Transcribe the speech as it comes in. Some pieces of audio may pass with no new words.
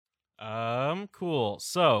Cool.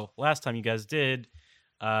 So last time you guys did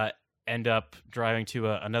end up driving to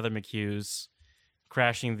another McHugh's,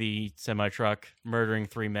 crashing the semi-truck, murdering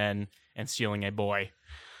 3 men, and stealing a boy.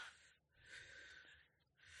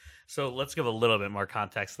 So let's give a little bit more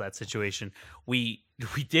context to that situation. We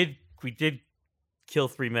did kill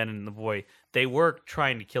 3 men and the boy. They were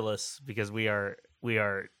trying to kill us because we are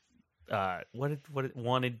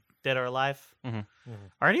wanted dead or alive. Mm-hmm.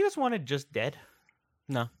 Are any of us wanted just dead?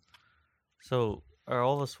 No. So are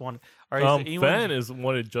all of us wanted? Fenn is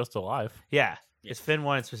wanted just alive. Yeah. Is Finn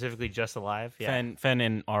wanted specifically just alive? Yeah. Fenn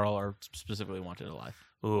and Arl are specifically wanted alive.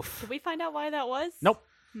 Oof. Did we find out why that was? Nope.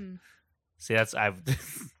 See, I've.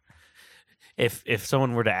 If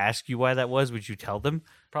someone were to ask you why that was, would you tell them?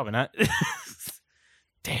 Probably not.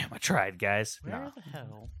 Damn, I tried, guys. Where the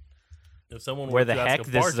hell? If someone Where were the to ask heck? a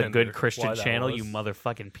This is a bartender good Christian why that channel, was- you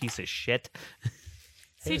motherfucking piece of shit.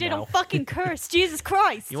 Hey, CJ, now. don't fucking curse. Jesus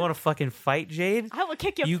Christ. You want to fucking fight, Jade? I will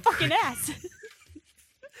kick your You fucking ass.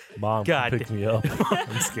 Mom, God pick me up.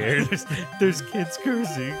 I'm scared. There's kids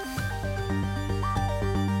cursing.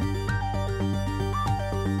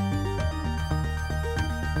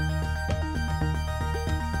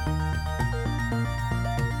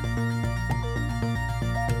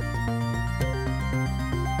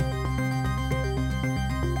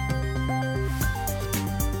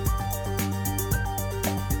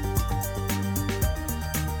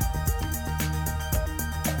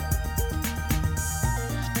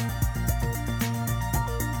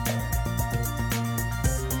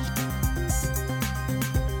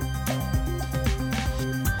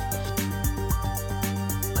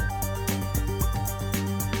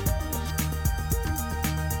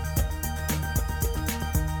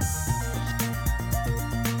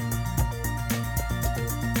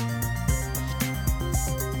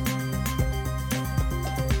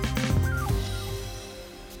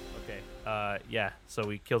 Yeah, so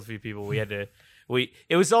we killed a few people. We had to.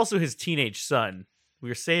 It was also his teenage son. We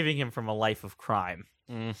were saving him from a life of crime.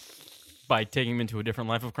 By taking him into a different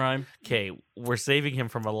life of crime. Okay, we're saving him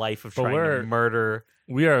from a life of But trying we're- to murder.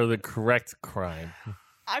 We are the correct crime.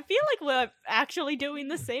 I feel like we're actually doing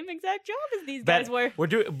the same exact job as these guys were. We're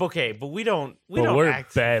doing okay, but we don't. But don't we're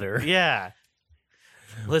act better. Yeah.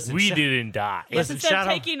 Listen, We didn't die. Yes, Listen, instead shout of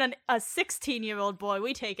out- taking a 16-year-old boy,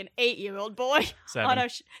 we take an 8-year-old boy 7. on our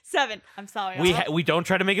 7. I'm sorry. We Arlo. we don't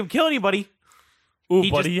try to make him kill anybody. Ooh,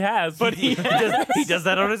 He but just- he has. But he does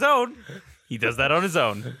that on his own. He does that on his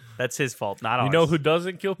own. That's his fault, not ours. You know who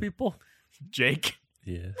doesn't kill people? Jake.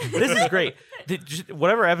 Yeah. This is great.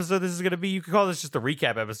 Whatever episode this is going to be, you could call this just a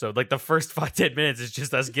recap episode. Like the first 5-10 minutes is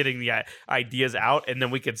just us getting the ideas out, and then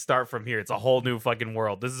we can start from here. It's a whole new fucking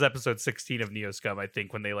world. This is episode 16 of Neoscum, I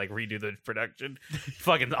think, when they like redo the production.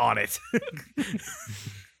 Fucking on it.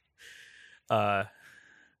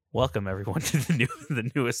 Welcome everyone to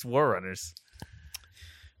the newest War Runners.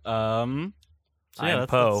 So yeah, I'm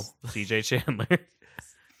Poe, CJ Chandler.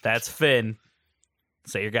 That's Finn.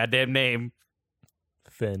 Say your goddamn name.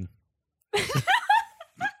 Finn.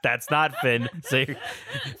 That's not Finn. Say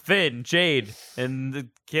Finn, Jade, and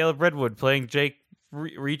Caleb Redwood playing Jake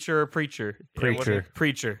Reacher or Preacher. Preacher.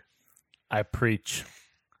 Preacher. I preach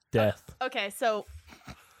death. Okay, so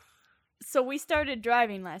we started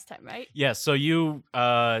driving last time, right? Yeah, so you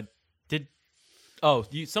did. Oh,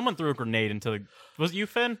 someone threw a grenade into the. Was it you,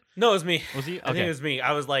 Finn? No, it was me. Was he? I think it was me.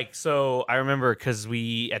 I was like, so I remember because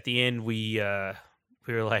at the end we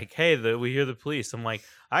were like, hey, we hear the police. I'm like,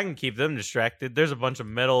 I can keep them distracted. There's a bunch of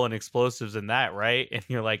metal and explosives in that, right? And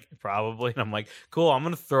you're like, probably. And I'm like, cool, I'm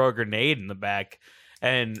going to throw a grenade in the back.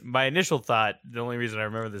 And my initial thought, the only reason I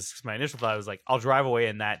remember this, my initial thought was like, I'll drive away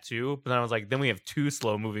in that too. But then I was like, then we have 2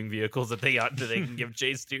 slow-moving vehicles that they can give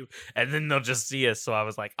chase to, and then they'll just see us. So I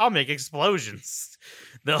was like, I'll make explosions.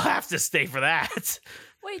 They'll have to stay for that.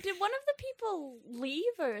 Wait, did one of the people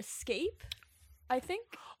leave or escape? I think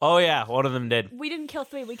Oh yeah, one of them did. we didn't kill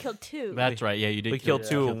 3, we killed 2. That's right. Yeah, you did. We killed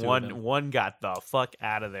 2, and of them. one got the fuck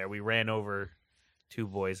out of there. We ran over 2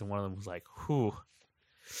 boys, and one of them was like, whew.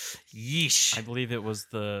 Yeesh. I believe it was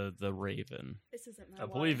the Raven. This isn't my I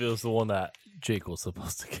believe it was the one that Jake was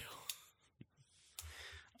supposed to kill.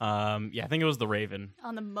 Yeah, I think it was the Raven.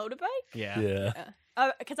 on the motorbike. Yeah.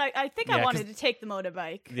 Yeah. Because I think Yeah, I 'cause wanted to take the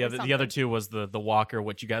motorbike. The other 2 was the Walker,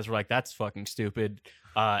 which you guys were like, that's fucking stupid.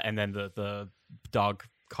 And then the dog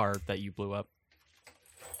cart that you blew up.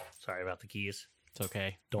 Sorry about the keys. It's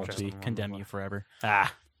okay. Don't I'll be. just condemn you forever.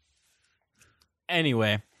 Ah.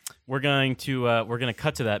 Anyway, we're going to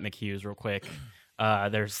cut to that McHugh's real quick.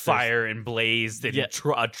 There's fire and blazed and Yeah.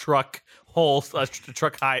 a truck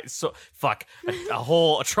truck high. So fuck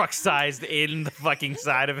a truck sized in the fucking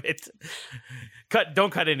side of it.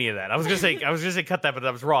 Don't cut any of that. I was gonna say cut that, but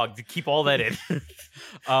I was wrong. Keep all that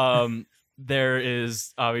in. There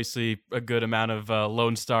is obviously a good amount of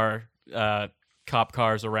Lone Star cop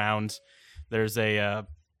cars around. There's a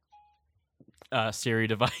Siri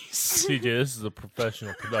device. CJ, this is a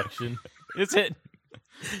professional production. Is it?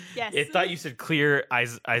 Yes. I thought you said clear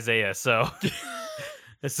Isaiah, so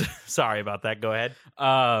sorry about that. Go ahead.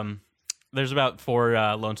 There's about 4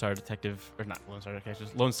 Lone Star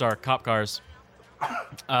Lone Star cop cars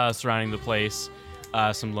surrounding the place.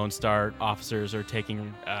 Some Lone Star officers are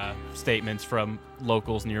taking statements from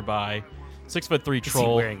locals nearby. 6'3" Is he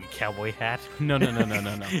troll. wearing a cowboy hat? No.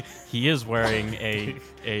 He is wearing a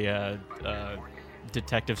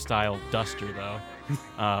detective style duster though.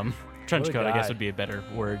 Trench What a coat, I guess, guy. would be a better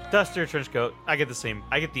word. Duster, trench coat. I get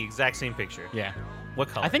the exact same picture. Yeah, What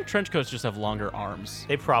color? I think trench coats just have longer arms,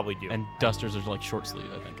 they probably do. and dusters are like short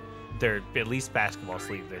sleeve. I think. They're at least basketball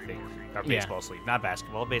sleeve, I think. Or Yeah. baseball sleeve. Not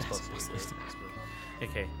basketball, baseball Baseball sleeve.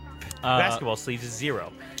 Okay. Uh, Basketball sleeves is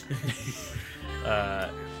 0.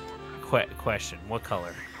 Question. What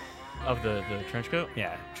color? of the trench coat.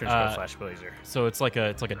 Yeah, trench coat slash blazer. So it's like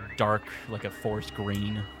a dark, like a forest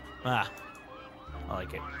green. Ah. I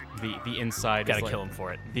like it. The inside Gotta is like, kill him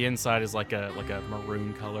for it. The inside is like a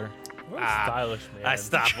maroon color. What a Ah, stylish man. I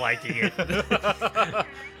stopped liking it.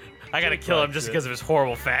 I gotta kill him just because of his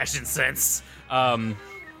horrible fashion sense.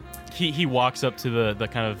 He walks up to the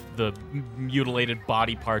kind of the mutilated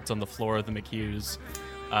body parts on the floor of the McHughes.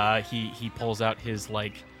 He pulls out his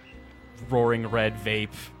like roaring red vape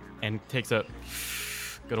and takes a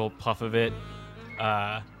good old puff of it.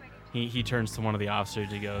 He turns to one of the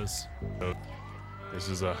officers. He goes,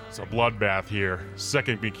 It's a bloodbath here.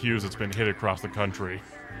 Second McHughes that's been hit across the country.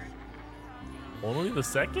 Only the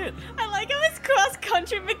second? I like how it's cross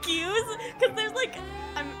country McHughes because there's like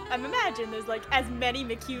I'm imagining there's like as many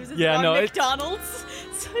McHughes as Yeah, one no, it's- McDonald's.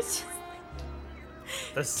 So it's just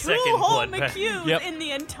The two second whole bloodbath. McHughes Yep. in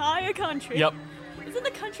the entire country. "Yep, Isn't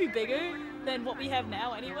the country bigger than what we have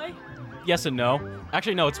now anyway? yes and no."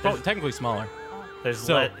 Actually, no, it's technically smaller. There's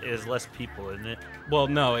less people, isn't it? Well,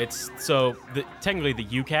 no, it's so technically the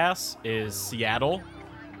UCAS is Seattle,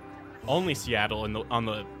 only Seattle on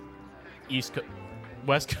the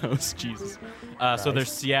West Coast. Jesus. So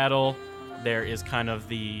there's Seattle. There is kind of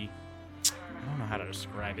the I don't know how to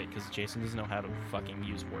describe it because Jason doesn't know how to fucking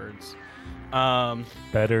use words.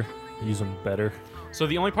 Better. Use them better. So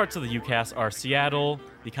the only parts of the UCAS are Seattle,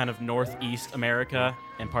 the kind of northeast America,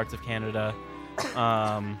 and parts of Canada.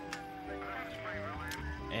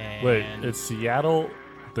 And Wait, it's Seattle,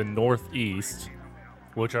 the Northeast,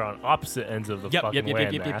 which are on opposite ends of the yep. fucking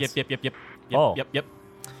landmass. Oh. Yep.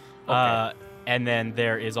 And then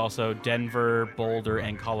there is also Denver, Boulder,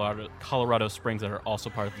 and Colorado Springs that are also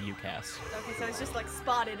part of the UCAS. Okay, so it's just like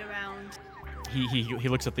spotted around. He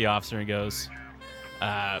looks at the officer and he goes,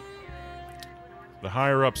 The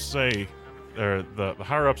higher ups say, or the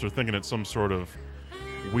higher ups are thinking it's some sort of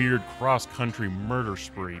weird cross-country murder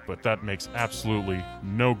spree, but that makes absolutely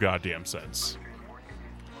no goddamn sense.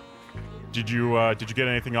 Did you get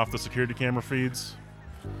anything off the security camera feeds?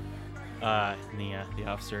 the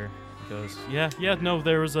officer goes, yeah, no,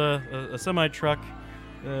 there was a semi truck.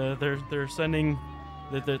 They're sending,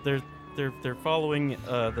 they're following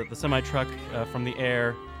the semi truck from the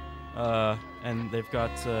air, and they've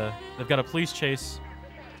got a police chase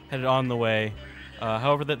headed on the way.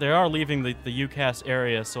 However, that they are leaving the UCAS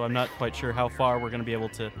area, so I'm not quite sure how far we're going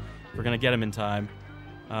to get them in time.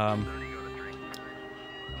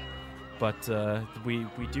 But we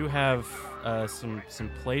do have some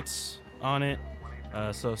plates on it,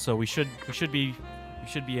 so we should be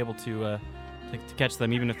able to catch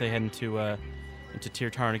them even if they head into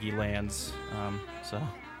Tier Tarnagi lands.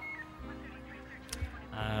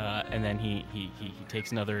 And then he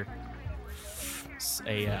takes another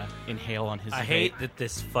inhale on his. I vape. hate that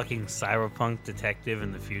this fucking cyberpunk detective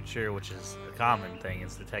in the future, which is a common thing,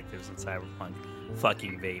 is detectives in cyberpunk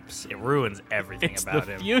fucking vapes. It ruins everything It's about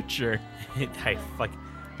the him. future.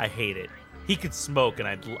 I hate it. He could smoke and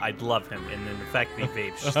I'd love him, and then the fact that he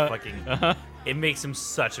vapes just fucking it makes him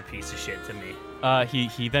such a piece of shit to me.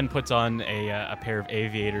 He then puts on a pair of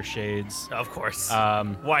aviator shades. Of course.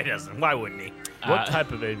 Um, Why wouldn't he? What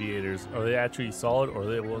type of aviators? Are they actually solid or are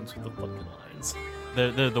they ones with the fucking lines?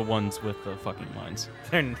 they're the ones with the fucking lines.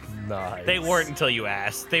 Nice. They weren't until you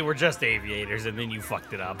asked. They were just aviators, and then you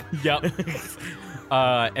fucked it up. Yep.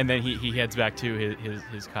 And then he heads back to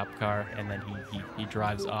his cop car, and then he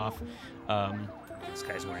drives off. This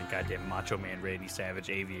guy's wearing goddamn Macho Man Randy Savage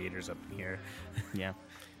aviators up in here. Yeah.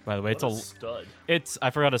 By the way, What a stud. I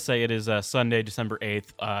forgot to say it is Sunday, December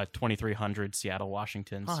 8th, 2300 Seattle,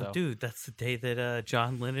 Washington. Oh, so dude, that's the day that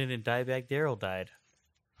John Lennon and Dimebag Darrell died.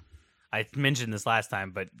 I mentioned this last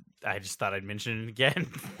time, but I just thought I'd mention it again.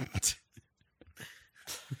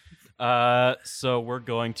 So we're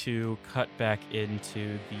going to cut back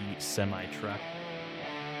into the semi truck.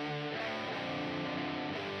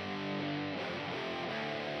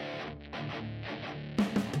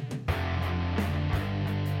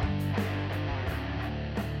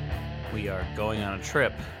 We are going on a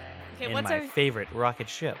trip Okay, in what's my our favorite rocket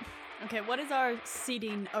ship. okay? What is our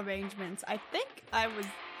seating arrangements? I think I was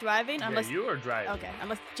driving. Unless you are driving. okay,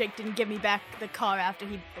 unless Jake didn't give me back the car after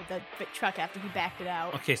the truck after he backed it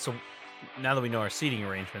out. Okay, so now that we know our seating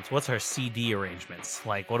arrangements, what's our CD arrangements?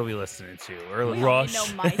 Like, what are we listening to? Early We Rush. only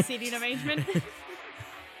know my seating arrangement.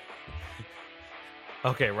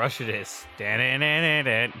 Okay, Rush it is.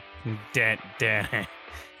 Dan-dan-dan-dan-dan. Dan-dan.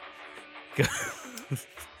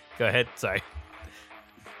 Go ahead. Sorry.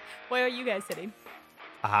 Where are you guys sitting?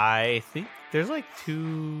 I think there's like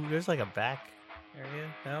a back area.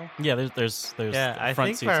 No. Yeah, there's Yeah, the I front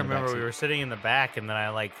think seats I and the back remember we seats. were sitting in the back, and then I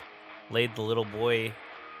like laid the little boy,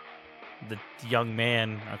 the young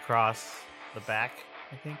man, across the back.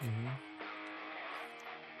 I think.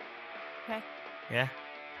 Okay. Yeah.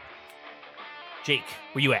 Jake,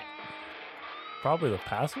 where you at? Probably the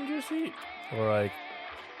passenger seat, or like,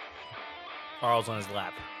 Carl's on his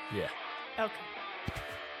lap. yeah, Okay.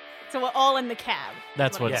 So we're all in the cab.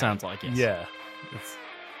 That's what Yeah. it sounds like. Yes. yeah.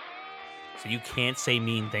 So you can't say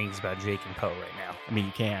mean things about Jake and Poe right now. I mean,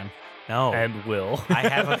 you can. No. And Will. I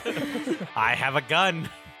have a gun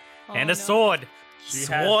Oh, and a no. sword. She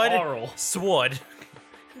has Sword. Arl. Sword.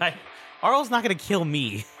 Arl's not gonna kill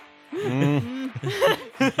me. Mm.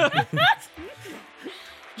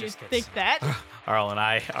 You Just think that? Arl and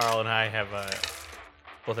I have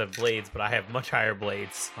both have blades, but I have much higher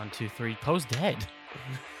blades. 1, 2, 3. Poe's dead.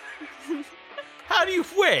 How do you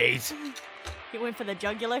wait? You went for the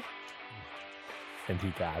jugular. And he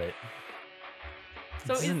got it.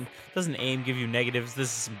 So is, Doesn't aim give you negatives? This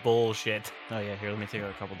is some bullshit. Oh yeah, here. Let me take out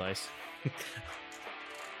a couple dice.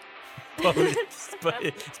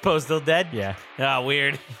 Is Poe still dead? Yeah. Ah,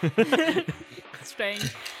 weird.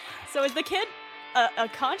 strange. So is the kid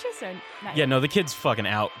conscious or not? Yeah. No, the kid's fucking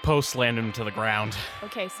out. Poe slammed him to the ground.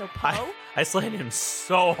 Okay, so Poe. I slammed him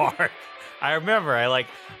so hard. I remember. I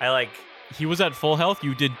like. He was at full health.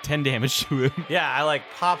 You did 10 damage to him. Yeah. I like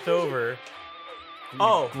popped over.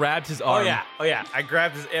 Oh. Grabbed his Oh arm. yeah. Oh yeah. I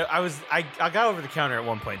grabbed his. I got over the counter at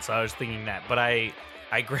one point, so I was thinking that. But I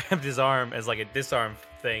grabbed his arm as like a disarm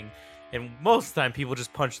thing. And most of the time, people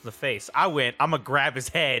just punch in the face. I'm gonna grab his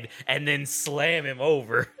head and then slam him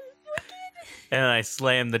over. And I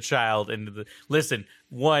slammed the child into the. Listen,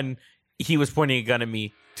 one, he was pointing a gun at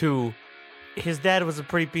me. Two, his dad was a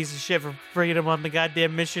pretty piece of shit for bringing him on the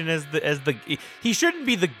goddamn mission as the. He shouldn't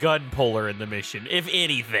be the gun puller in the mission, if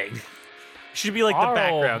anything. Should be like the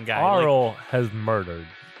background guy. Like, Arl has murdered.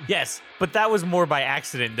 yes, but that was more by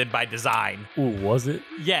accident than by design. Ooh, was it?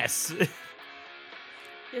 Yes.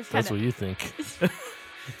 Just That's kinda- what you think.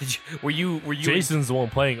 Were you? Jason's the one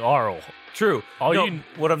playing Arl. True. All No, you,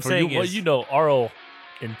 what I'm for saying you, what is, you know, Arl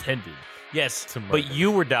intended. yes, to but murder. you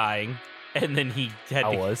were dying, and then he had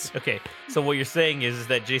I to. was. Okay, so what you're saying is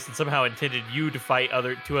that Jason somehow intended you to fight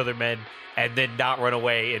two other men, and then not run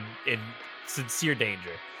away in sincere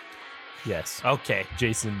danger. Yes. Okay,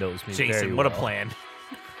 Jason knows me very Jason, what a well. plan!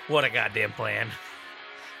 What a goddamn plan!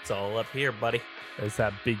 It's all up here, buddy. It's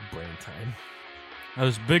that big brain time. That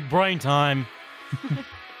was big brain time.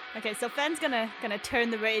 Okay, so Fenn's gonna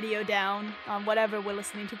turn the radio down on whatever we're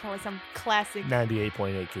listening to, probably some classic.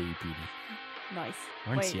 98.8 KUPD. Nice.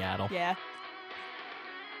 We're in Wait, Seattle. Yeah.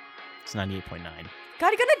 It's 98.9. God,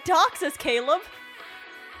 you're gonna dox us, Caleb.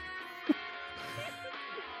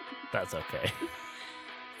 That's okay.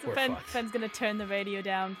 So We're fucked. Fenn's gonna turn the radio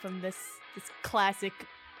down from this classic.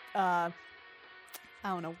 I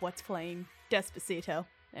don't know what's playing. Despacito.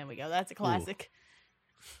 There we go. That's a classic.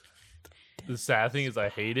 The sad thing is I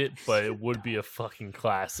hate it, but it would be a fucking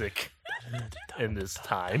classic in this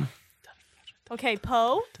time. Okay,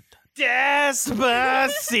 Poe.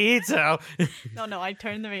 Despacito. No, I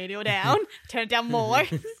turned the radio down. Turn it down more.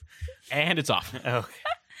 And it's off. Okay.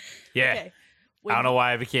 Yeah. Okay. I don't know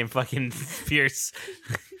why I became fucking Pierce.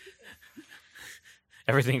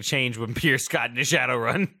 Everything changed when Pierce got into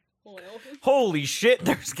Shadowrun. Holy shit,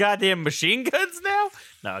 there's goddamn machine guns now?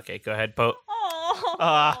 No, okay, go ahead, Poe.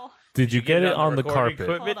 Oh. Did you get it on the recording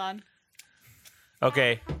carpet? equipment? Hold on.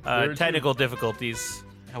 Okay, Where to? technical difficulties.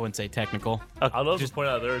 I wouldn't say technical. I'll also point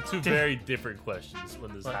out there are two very different questions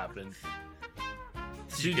when this happened.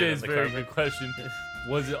 you get on CJ's the very carpet? good question.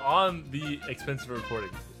 Was it on the expensive recording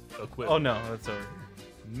equipment? Oh no, that's over.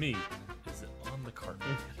 Me. Is it on the carpet?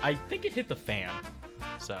 I think it hit the fan.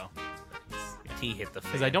 So, He hit the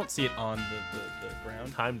because I don't see it on the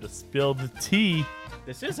ground. Time to spill the tea.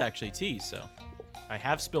 This is actually tea, so I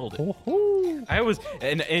have spilled it. I was,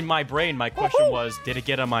 and in my brain, my question was, did it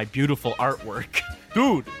get on my beautiful artwork?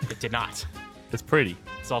 Dude, It did not. it's pretty.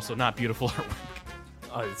 It's also not beautiful artwork.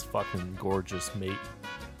 Oh, it's fucking gorgeous, mate.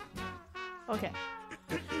 Okay.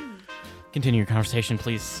 Continue your conversation,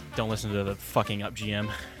 please. Don't listen to the fucking up GM.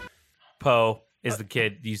 Poe is the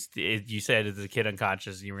kid. You said is the kid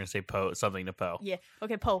unconscious. You were gonna say Poe something to Poe. Yeah.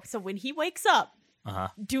 Okay, Poe. So when he wakes up, Uh-huh.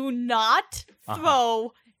 do not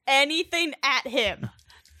throw anything at him.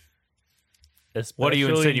 What are you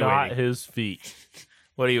Especially Not insinuating? his feet.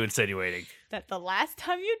 What are you insinuating? That the last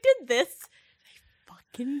time you did this, they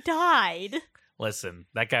fucking died. Listen,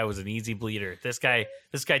 that guy was an easy bleeder. This guy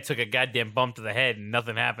took a goddamn bump to the head and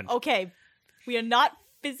nothing happened. Okay, we are not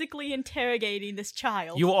physically interrogating this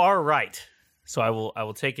child. You are right. So I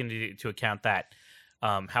will take into account that.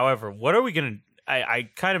 However, what are we gonna? I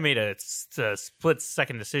kind of made a split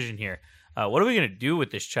second decision here. What are we gonna do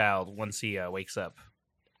with this child once he wakes up?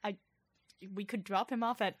 We could drop him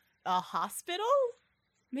off at a hospital,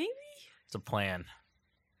 maybe. It's a plan.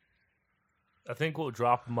 I think we'll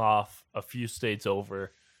drop him off a few states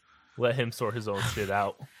over. Let him sort his own shit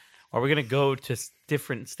out. Are we gonna go to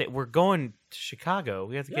different state? We're going to Chicago.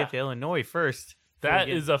 We have to Yeah. get to Illinois first. That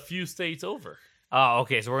get- is a few states over. Oh,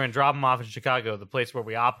 okay. So we're gonna drop him off in Chicago, the place where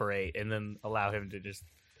we operate, and then allow him to just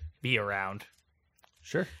be around.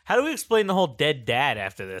 Sure. How do we explain the whole dead dad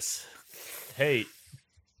after this? Hey,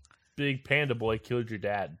 big panda boy killed your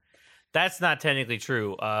dad. That's not technically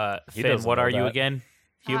true. He Finn, doesn't what know are you that. again?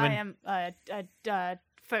 Human? I am a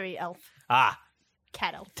furry elf, Ah,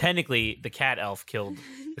 cat elf. technically, the cat elf killed.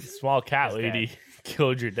 Small cat His dad. lady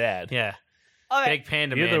killed your dad. Yeah, All right. big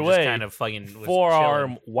panda Either man way, just kind of fucking was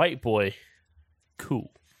Forearm chilling. white boy.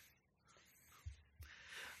 Cool.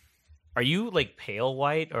 Are you like pale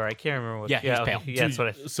white, or I can't remember what? Yeah, he's okay. pale. Yeah, that's what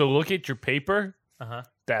I. So look at your paper. Uh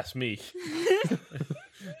That's me.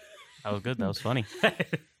 That was good. That was funny. huh.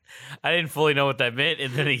 I didn't fully know what that meant,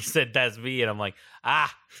 and then he said that's me, and I'm like,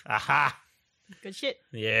 aha, Good shit.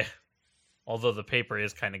 yeah. Although the paper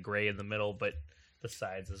is kind of gray in the middle, but the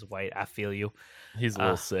sides is white. I feel you. He's a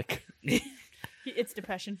little sick. It's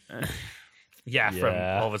depression. Yeah, from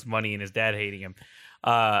Yeah. all of his money and his dad hating him.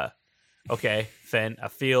 Okay, Finn, I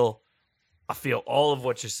feel all of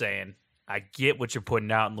what you're saying. I get what you're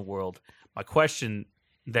putting out in the world. My question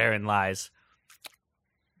therein lies.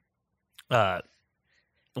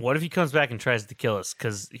 What if he comes back and tries to kill us?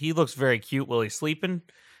 Because he looks very cute while he's sleeping.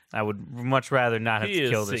 I would much rather not have He to is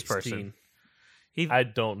kill this 16. person. I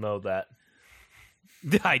don't know that.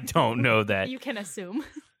 I don't know that. You can assume.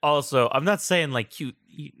 Also, I'm not saying like cute.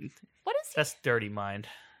 What is he? That's dirty mind.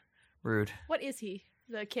 Rude. What is he?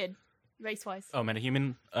 The kid, race wise. Oh,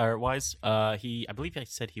 metahuman wise, I believe I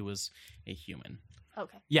said he was a human.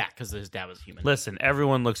 Okay. Yeah, because his dad was human. Listen,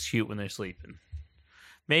 everyone looks cute when they're sleeping.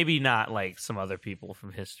 Maybe not like some other people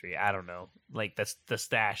from history. I don't know. Like the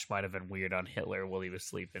stash might have been weird on Hitler while he was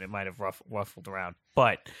sleeping. It might have ruffled around.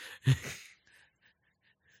 But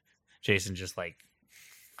Jason just like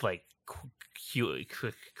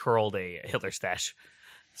curled a Hitler stash.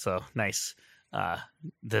 So nice.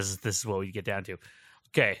 This is what we get down to.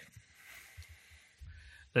 Okay.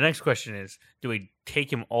 The next question is, do we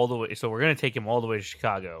take him all the way? So we're going to take him all the way to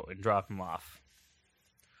Chicago and drop him off.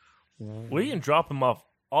 We can drop him off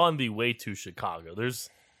on the way to Chicago. There's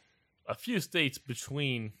a few states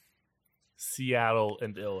between Seattle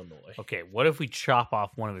and Illinois. Okay, what if we chop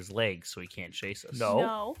off one of his legs so he can't chase us? No.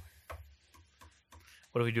 No.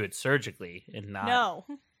 What if we do it surgically and not? No.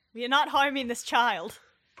 We are not harming this child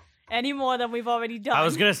any more than we've already done. I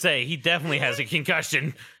was going to say, he definitely has a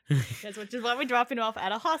concussion. That's which is why we're dropping him off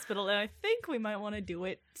at a hospital, and I think we might want to do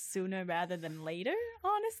it sooner rather than later,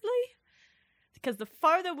 honestly. Because the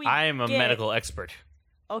farther we I am a get- medical expert.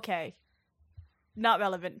 Okay. Not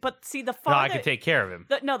relevant. But see, the No, farther... I can take care of him.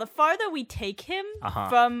 the farther we take him Uh-huh.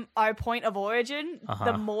 from our point of origin,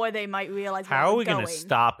 Uh-huh. the more they might realize where How are we're we going to going.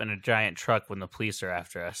 stop in a giant truck when the police are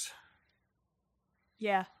after us?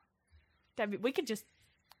 Yeah. I mean, we could just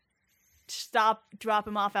stop, drop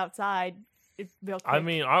him off outside real quick. I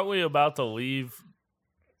mean, aren't we about to leave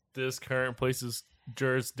this current place's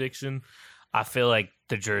jurisdiction? I feel like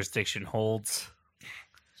the jurisdiction holds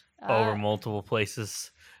over multiple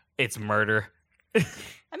places. It's murder.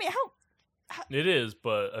 I mean, how It is,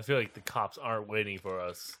 but I feel like the cops aren't waiting for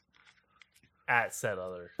us at said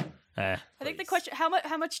other. I think the place. question: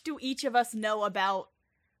 how much do each of us know about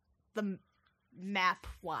the map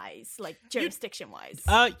wise, like jurisdiction wise?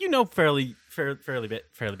 You know fairly bit.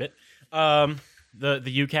 The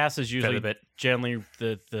UCAS is usually bit. generally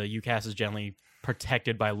the UCAS is generally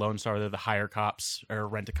protected by Lone Star. They're the hire cops or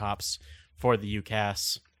rent-a-cops for the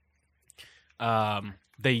UCAS.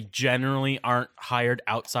 They generally aren't hired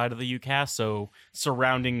outside of the UCAS, so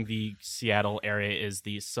surrounding the Seattle area is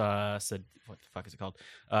the what the fuck is it called?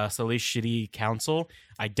 Salish City Council.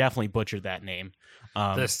 I definitely butchered that name.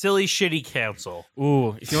 The Silly Shitty Council.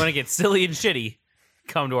 Ooh, If you want to get silly and shitty,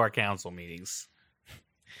 come to our council meetings.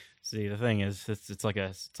 see, the thing is, it's like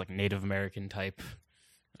a Native American type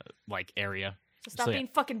like area. So stop so yeah. being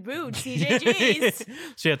fucking rude, CJ. Jeez.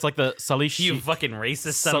 So yeah, it's like the Salish. You fucking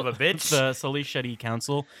racist son of a bitch. The Salish City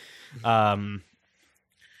Council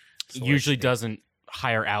usually doesn't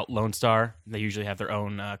hire out Lone Star. They usually have their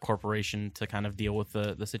own corporation to kind of deal with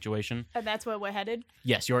the situation. And that's where we're headed.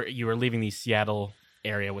 Yes, you are leaving the Seattle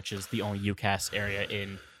area, which is the only UCAS area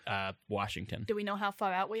in Washington. Do we know how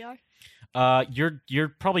far out we are? You're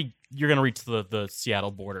gonna reach the Seattle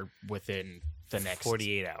border within the next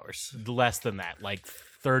 48 hours. less than that, like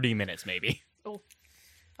 30 minutes maybe.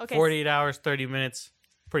 Okay. 48 hours, 30 minutes.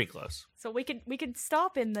 Pretty close. So we could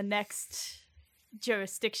stop in the next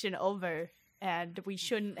jurisdiction over, and we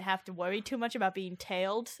shouldn't have to worry too much about being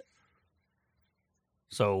tailed.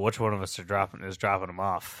 So which one of us is dropping him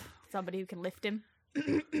off? Somebody who can lift him.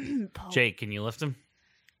 Paul. Jake, can you lift him?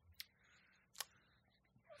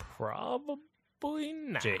 Probably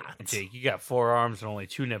not. Jake, you got 4 arms and only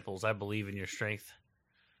 2 nipples. I believe in your strength.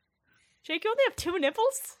 Jake, you only have 2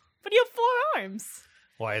 nipples, but you have 4 arms.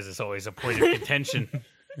 Why is this always a point of contention?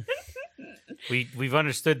 We've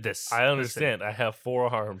understood this. I understand. I have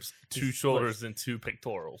 4 arms, 2 shoulders, and 2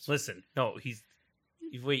 pectorals. Listen, no,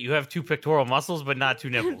 wait, you have 2 pectoral muscles, but not 2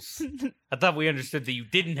 nipples. I thought we understood that you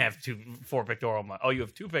didn't have 4 pectoral muscles. Oh, you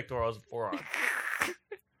have 2 pectorals and 4 arms.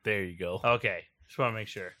 There you go. Okay, just want to make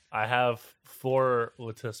sure. I have 4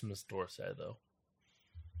 latissimus dorsi, though.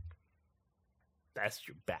 That's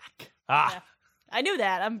your back. Ah, Yeah. I knew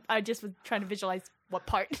that. I just was trying to visualize what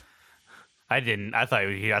part. I didn't. I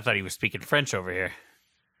thought he was speaking French over here.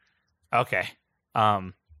 Okay.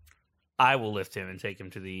 I will lift him and take him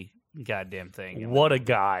to the goddamn thing. What a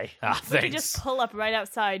guy. Ah, We thanks. could just pull up right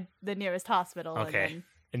outside the nearest hospital. Okay.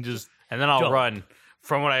 And just And then I'll Jump. run.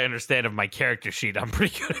 From what I understand of my character sheet, I'm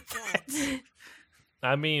pretty good at that. And then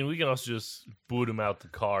I mean, we can also just boot him out the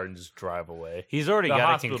car and just drive away. He's already The got a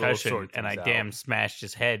hospital will concussion, sort and I things damn out. smashed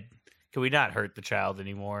his head. Can we not hurt the child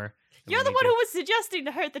anymore? you're We the need one to- who was suggesting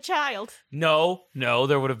to hurt the child. No,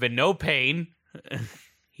 there would have been no pain.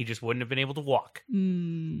 He just wouldn't have been able to walk.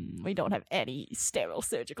 We don't have any sterile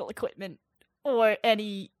surgical equipment or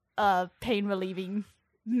any pain relieving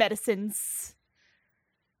medicines.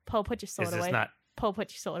 Poe, put your sword Is this away. not? Poe,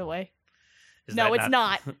 put your sword away. Is No, that it's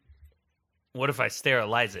not. What if I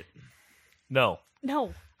sterilize it? No.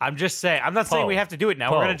 No. I'm just saying. I'm not saying Poe. we have to do it now.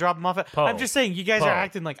 Poe. We're gonna drop him off. Poe. I'm just saying you guys Poe. are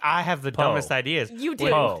acting like I have the Poe. dumbest ideas. You do.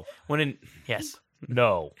 Poe. Yes.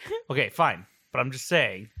 No. Okay, fine. But I'm just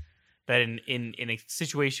saying that in a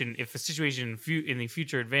situation, if a situation in the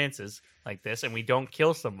future advances like this, and we don't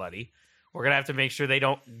kill somebody, we're gonna have to make sure they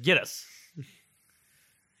don't get us.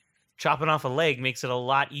 Chopping off a leg makes it a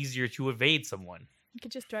lot easier to evade someone. You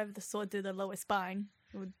could just drive the sword through the lower spine.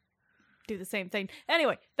 It would do the same thing.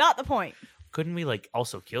 Anyway, not the point. Couldn't we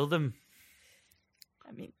also kill them?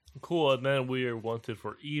 I mean, Cool. And then we are wanted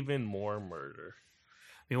for even more murder.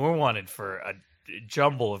 I mean, we're wanted for a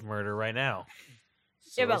jumble of murder right now.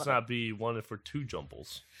 So let's Irrelevant. not be wanted for 2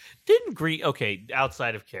 jumbles. Didn't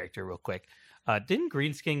outside of character real quick, didn't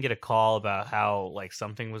Greenskin get a call about how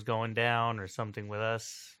something was going down or something with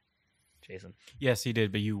us? Jason, Yes, he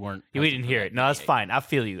did, but you weren't. we didn't hear it. No, that's fine. I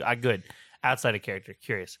feel you. I good. Outside of character,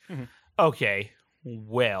 curious. Okay,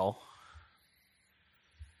 well,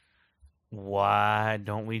 why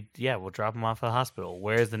don't we? Yeah, we'll drop him off at the hospital.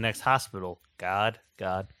 Where's the next hospital? God,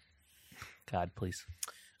 please.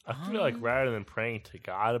 I feel like rather than praying to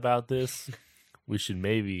God about this, we should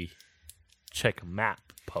maybe check a map,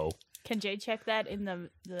 Poe. can Jay check that in the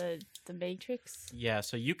Matrix? Yeah,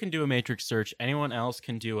 so you can do a matrix search. Anyone else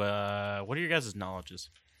can do a. What are your guys' knowledges?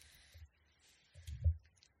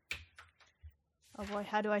 Oh boy,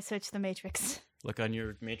 how do I search the Matrix? Look on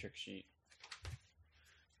your matrix sheet.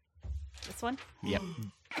 This one? Yep.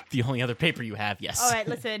 The only other paper you have, yes. All right,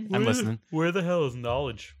 listen. I'm listening. Where the hell is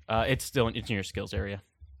knowledge? It's in your skills area.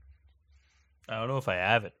 I don't know if I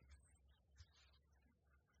have it.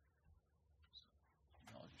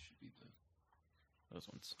 those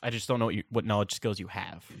ones. I just don't know what knowledge skills you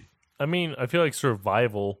have. I mean, I feel like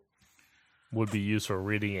survival would be used for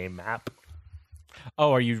reading a map.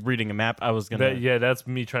 Oh, are you reading a map? I was gonna. Yeah, that's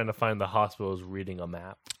me trying to find the hospital is reading a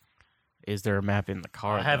map. Is there a map in the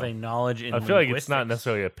car? I have though? a knowledge in I feel like it's not linguistics.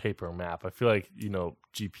 necessarily a paper map. I feel like,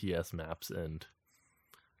 GPS maps and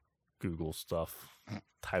Google stuff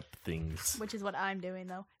type things. Which is what I'm doing,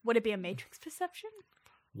 though. Would it be a matrix perception?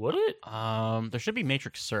 Would it? There should be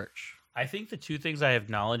matrix search. I think the two things I have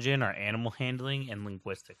knowledge in are animal handling and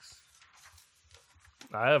linguistics.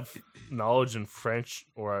 I have knowledge in French,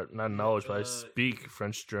 or not knowledge, but I speak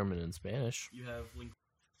French, German, and Spanish. You have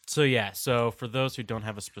So yeah, so for those who don't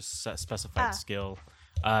have a specified skill,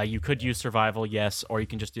 you could use survival, yes, or you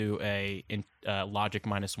can just do a logic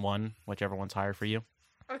 -1, whichever one's higher for you.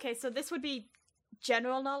 Okay, so this would be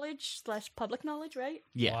general knowledge / public knowledge, right?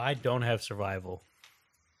 Yeah. Well, I don't have survival.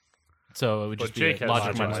 So it would But just Jake be has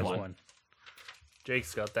logic logic -1.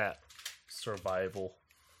 Jake's got that survival.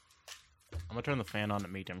 I'm gonna turn the fan on at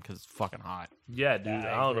medium because it's fucking hot. Yeah, dude. I I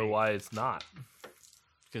don't know agree. why it's not.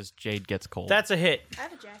 Because Jade gets cold. That's a hit. I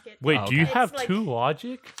have a jacket. Wait, Oh, do you okay. have It's like- 2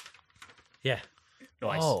 logic? Yeah.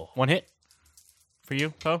 nice. Oh. 1 hit for you,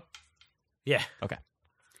 Poe. Yeah.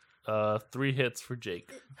 3 hits for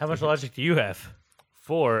Jake. How much logic do you have?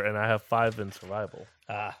 4, and I have 5 in survival.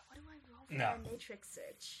 What do I roll for No. a matrix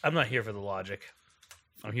search? I'm not here for the logic.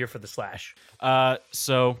 I'm here for the slash.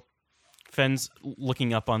 So Fenn's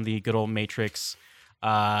looking up on the good old Matrix.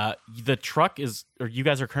 The truck you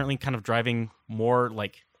guys are currently kind of driving more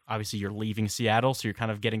like, obviously you're leaving Seattle, so you're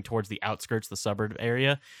kind of getting towards the outskirts, the suburb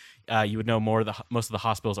area. You would know most of the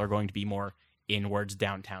hospitals are going to be more inwards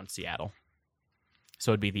downtown Seattle.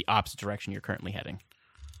 So it'd be the opposite direction you're currently heading.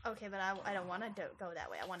 Okay, but I don't want to go that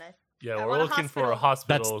way. I want to. Yeah, I we're want a looking for a That's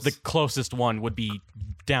hospital. the closest one would be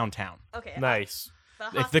downtown. Okay. Nice. But a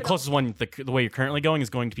If the hospital- closest one, the way you're currently going is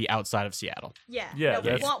going to be outside of Seattle. Yeah. Yeah, no, we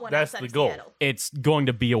that's- want one that's outside the of goal. Seattle. It's going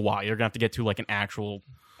to be a while. You're going to have to get to like an actual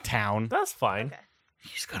town. That's fine. Okay.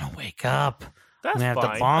 He's gonna wake up. That's I'm gonna have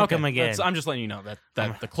fine. to bonk Okay, him again. I'm just letting you know that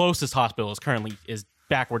the closest hospital is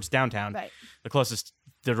backwards downtown. Right. The closest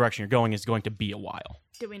the direction you're going is going to be a while.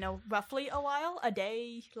 Do we know roughly a while? A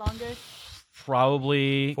day? Longer?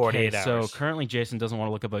 Probably 48 okay, So hours. currently, Jason doesn't want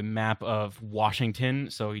to look up a map of Washington,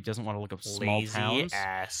 so he doesn't want to look up small Lazy towns.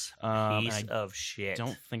 ass And piece I of shit.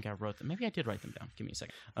 Don't think I wrote them. Maybe I did write them down. Give me a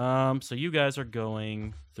second. So you guys are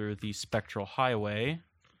going through the Spectral Highway.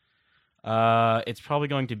 It's probably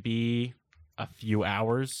going to be a few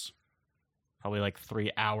hours, probably like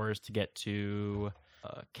 3 hours to get to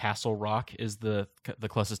Castle Rock. Is the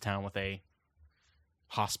closest town with a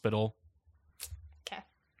hospital. Okay.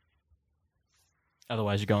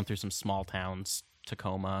 Otherwise, you're going through some small towns: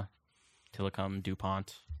 Tacoma, Tillicum,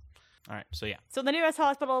 DuPont. All right, so yeah. So the nearest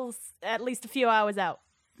hospital's at least a few hours out.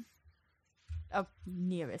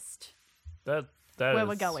 Nearest. That Where is-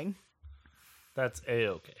 we're going. That's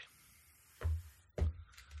A-okay.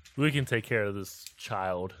 We can take care of this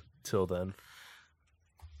child till then.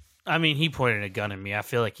 I mean, he pointed a gun at me. I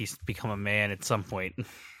feel like he's become a man at some point.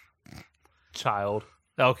 Child.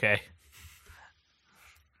 Okay.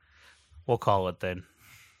 We'll call it then.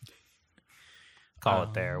 Call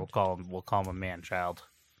it there. We'll call him a man child.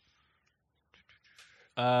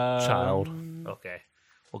 Child. Okay.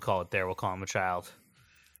 We'll call it there. We'll call him a child.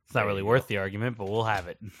 It's not There really you worth the argument, but we'll have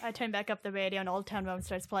it. I turn back up the radio and Old Town Road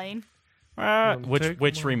starts playing.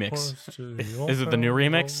 Which remix? Is it the new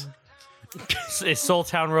remix? Is Soul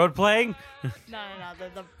Town Road playing? No.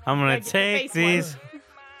 The I'm gonna the take bass one. these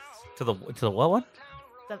to the what one?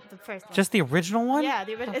 The first one. Just the original one? Yeah,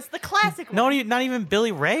 it's the classic one. No, not even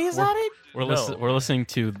Billy Ray is on it. We're listening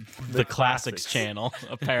to the Classics channel.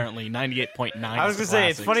 Apparently, 98.9. I was gonna say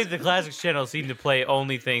it's funny the Classics channel seemed to play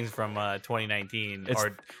only things from 2019 It's-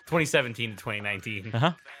 or 2017 to 2019.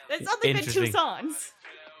 Uh-huh. It's only been 2 Interesting. songs.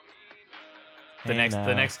 The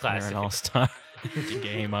next classic. All star. Get your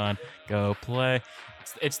game on. Go play.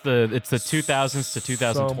 It's the 2000s to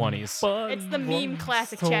 2020s. It's the meme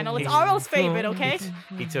classic channel. It's Arl's favorite, okay?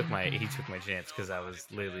 He took my chance because I was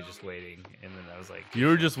literally just waiting, and then I was like, You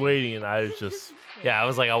were just waiting, and I was just... yeah, I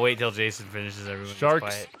was like, I'll wait till Jason finishes. Everyone gets Sharks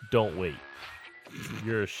quiet. don't wait.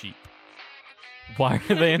 You're a sheep. Why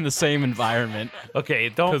are they in the same environment? Okay,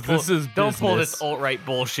 don't 'Cause pull, this is don't pull this business. alt-right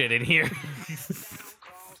bullshit in here.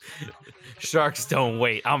 Sharks don't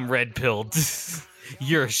wait. I'm red pilled.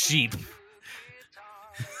 You're a sheep.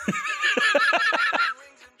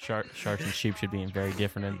 Sharks and sheep should be in very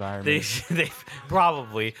different environments. They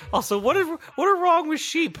probably. Also, what are wrong with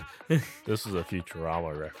sheep? This is a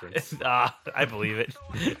Futurama reference. I believe it.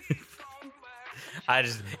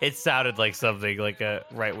 it sounded like something like a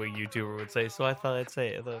right wing YouTuber would say, so I thought I'd say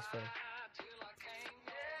it. I thought it was funny.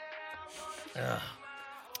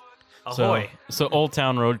 Ahoy. So Old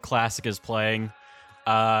Town Road Classic is playing,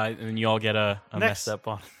 and you all get a Next mess. up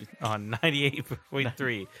on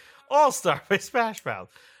 98.3 All Star by Smash Mouth.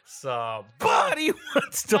 Somebody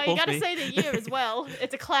once Well, told you gotta me. say the year as well.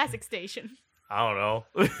 It's a classic station. I don't know.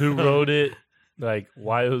 Who wrote it? Like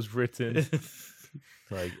why it was written?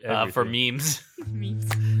 Like For everything. memes.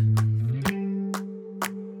 Memes.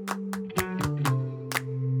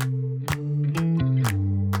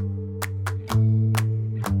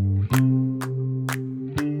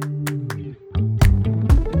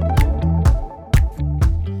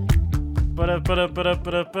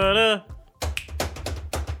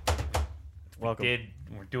 Welcome.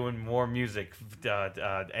 We're doing more music,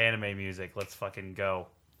 anime music. Let's fucking go.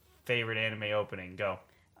 Favorite anime opening, go.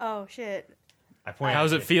 Oh shit. I point.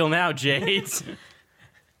 How's it feel now, Jade?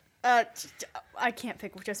 I can't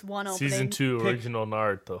pick just one opening. Season 2 original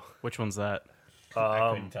Naruto. Which one's that?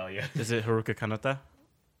 I couldn't tell you. Is it Haruka Kanata?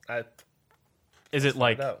 I Is it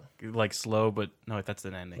find out. like slow, but no, that's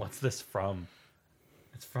an ending. What's this from?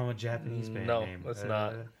 It's from a Japanese band No, name. it's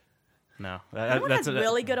not. No, You know what that's has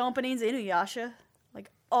really good openings? Inuyasha.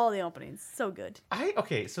 Like all the openings, so good.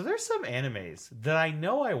 Okay, so there's some animes that I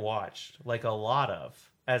know I watched like a lot of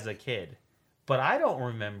as a kid, but I don't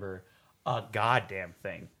remember a goddamn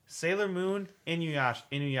thing. Sailor Moon,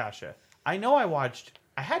 Inuyasha. I know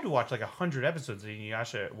I had to watch like 100 episodes of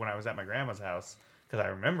Inuyasha when I was at my grandma's house because I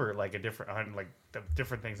remember like the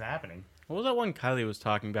different things happening. What was that one Kylie was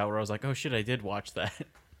talking about where I was like, oh shit, I did watch that.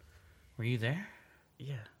 Were you there?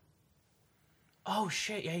 Yeah. Oh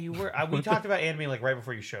shit, yeah, you were. We talked about anime like right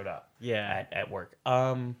before you showed up. Yeah. At work.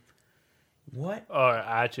 What? Oh,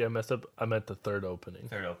 actually, I messed up. I meant the third opening.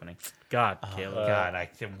 Third opening. God, Oh, Caleb. God,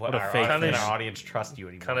 what a our, fake our, thing. our audience trust you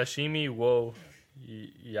anymore. Kanashimi wo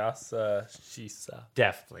Yasa Shisa.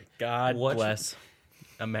 Definitely. God What- bless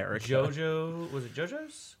America. JoJo, was it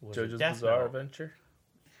JoJo's? Was it JoJo's Death Bizarre Note? Adventure.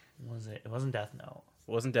 Was it? It wasn't Death Note.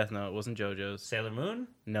 It wasn't Death Note. It wasn't JoJo's. Sailor Moon?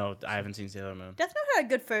 No, I haven't seen Sailor Moon. Death Note had a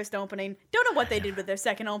good first opening. Don't know what they did with their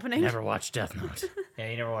second opening. Never watched Death Note. Yeah,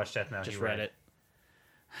 you never watched Death Note. Just you read it.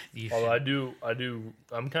 You Although should- I do.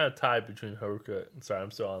 I'm kind of tied between Haruka. Sorry,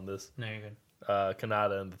 I'm still on this. No, you're good.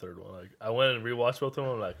 Kanata and the third one. Like I went and rewatched both of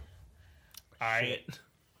them. I'm like, I shit.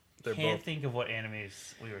 They're can't both. think of what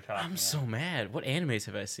animes we were talking I'm about. so mad. What animes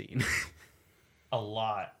have I seen? A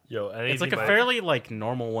lot. Yo, anything It's like a by- fairly like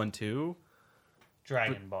normal one too.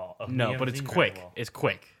 Dragon Ball. Oh, you No, haven't but it's seen quick. Dragon Ball. It's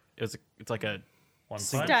quick. It's like a One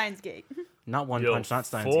Steins- Punch? Steins Gate. not One Yo, Punch, not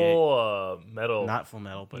Steins Gate, full metal. not Full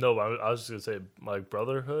Metal, but No, but I was just gonna say like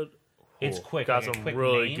Brotherhood. It's Cool. quick, Got like a some quick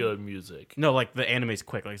really name. good music. no, like the anime's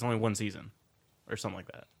quick. Like it's only one season, or something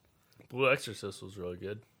like that. Blue Exorcist was really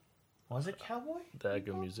good. Was it Cowboy? They had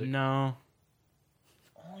good music. No,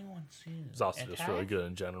 Only one season. It's also And just really Attack? good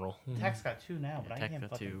in general. Attack's got two now, but I Attack can't the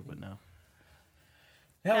fucking... two, but no.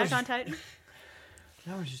 That was Attack on just, Titan.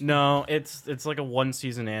 that was just... No, it's like a one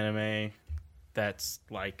season anime that's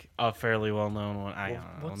like a fairly well known one. I don't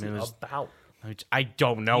know. What's I mean, it there's- about? I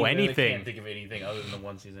don't know You really anything. can't think of anything other than the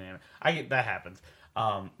one season anime. I get that happens.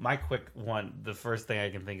 My quick one, the first thing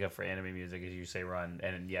I can think of for anime music is You Say Run,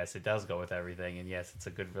 and yes, it does go with everything, and yes, it's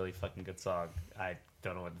a good, really fucking good song. I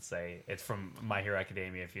don't know what to say. It's from My Hero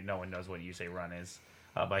Academia. If no one knows what You Say Run is,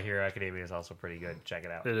 My Hero Academia is also pretty good. Check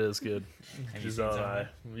it out. It is good. Have you Giselle seen and some of I, it?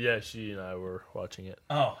 yeah, she and I were watching it.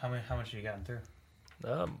 Oh, how much have you gotten through?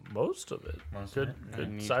 Most of it. Most Good, of it?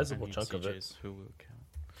 good, sizable chunk of it. CJ's Hulu account.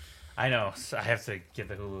 I know. So I have to give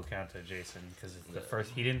the Hulu account to Jason because the first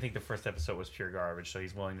he didn't think the first episode was pure garbage, so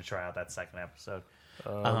he's willing to try out that second episode.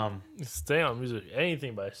 Stay on music.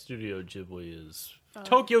 Anything by Studio Ghibli is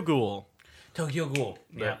Tokyo Ghoul. Tokyo Ghoul.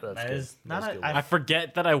 Yeah, that's that good. is not. That's good. I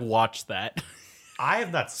forget that I watched that. I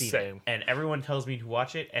have not seen Same. it, and everyone tells me to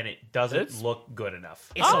watch it, and it doesn't It's- look good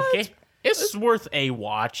enough. It's okay. It's worth a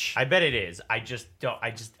watch. I bet it is. I just don't.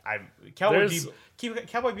 Cowboy There's-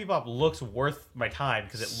 Bebop looks worth my time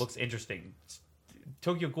because it looks interesting.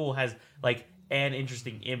 Tokyo Ghoul has like an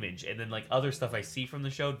interesting image, and then like other stuff I see from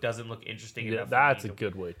the show doesn't look interesting yeah, enough. for that's me a to-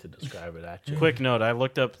 good way to describe it. Actually, Quick note: I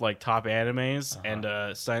looked up like top animes,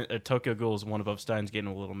 and Tokyo Ghoul is one above Steins.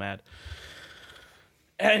 Getting a little mad.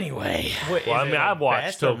 Anyway, What, Well, is I mean, it, I've watched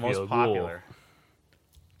best or Tokyo most Ghoul. popular.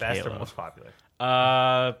 Best or Halo. most popular.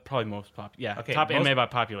 probably most pop. Yeah, Okay, top most- anime by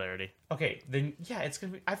popularity. Okay, then yeah, it's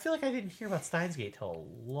gonna be. I feel like I didn't hear about Steins Gate till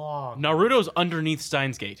long. Naruto's underneath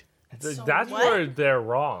Steins Gate. that's where they're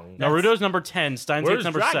wrong. Naruto's number 10. Steins Where's Gate's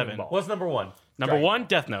number Dragon 7. Ball? What's number one? Number Dragon 1,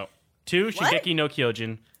 Death Note. 2, What? Shingeki no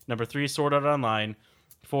Kyojin. Number 3, Sword Art Online.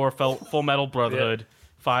 4 Full Metal Brotherhood,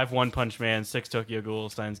 5 One Punch Man, 6 Tokyo Ghoul,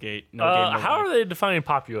 Steins Gate. No Game. No How Life. are they defining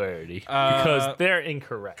popularity? Because they're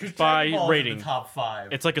incorrect. By Dragon Ball is in rating. the top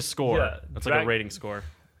 5. It's like a score. Yeah, It's like a rating score.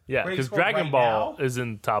 Yeah, Rating because score Dragon right Ball now? is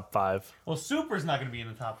in top 5. Well, Super's not going to be in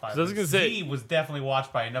the top 5. So I was gonna say- Z was definitely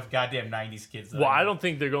watched by enough goddamn 90s kids. Well, I don't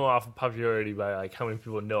think they're going off of popularity by like how many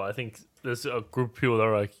people know. I think there's a group of people that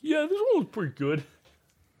are like, yeah, this one was pretty good.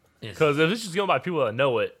 Because if it's just going by people that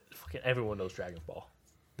know it, fucking everyone knows Dragon Ball.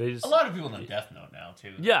 They just A lot of people know Death Note now,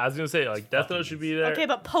 too. yeah, I was gonna say like Death Note should be there. Okay,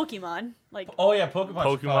 but Pokemon, like, Oh, yeah, Pokemon. should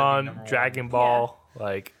probably be number Pokemon, one. Dragon Ball,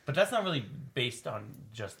 like But that's not really based on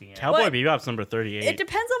just the anime. Cowboy What? Bebop's number 38. it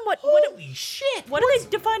depends on what Holy shit! what are they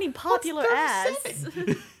defining popular as?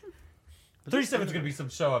 37 is going to be some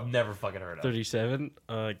show I've never fucking heard of. 37.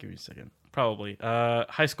 Give me a second. Probably.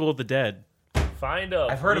 High School of the Dead. find a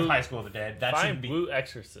I've heard of Blue- High School of the Dead. That find shouldn't be. Blue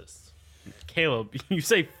Exorcist. Caleb, you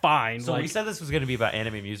say fine. So like, we said this was going to be about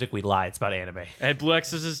anime music. We lied. It's about anime. and Blue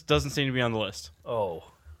Exorcist doesn't seem to be on the list. Oh,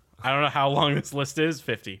 I don't know how long this list is.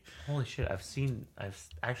 50. Holy shit!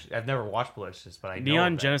 I've never watched Blue Exorcist, but I know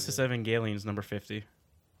Neon of that Genesis music. Evangelion is number 50.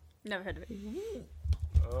 Never heard of it.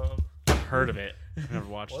 I've heard of it. I've never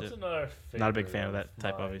watched what's it. another? Not a big favorite fan of that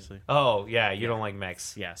type, mine? obviously. Oh yeah, you don't like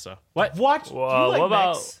mechs. Yeah. So what? Watch. Well, do you like what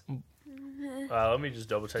about? mechs? Let me just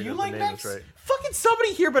double check Do you if like the name mechs? is right. Fucking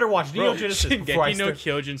somebody here better watch Neon Genesis before I Shingeki no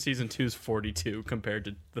start. Kyojin season 2 is 42 compared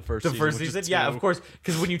to the first The season. first which is season, yeah, 2. of course.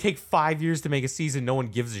 Because when you take 5 years to make a season, no one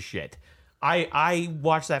gives a shit. I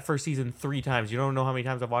watched that first season 3 times. You don't know how many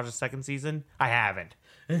times I've watched the second season? I haven't.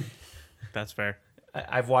 That's fair.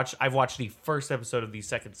 I've watched the first episode of the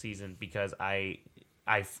second season because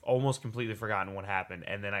I've almost completely forgotten what happened,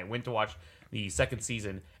 and then I went to watch the second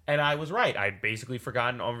season, and I was right. I'd basically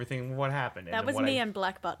forgotten everything what happened. And That then was what me I, and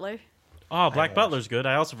Black Butler. Oh, Black haven't Butler's good.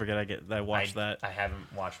 I also forget I watched that. I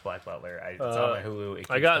haven't watched Black Butler. It's on my Hulu. It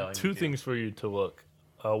keeps I got telling me 2 to. things for you to look.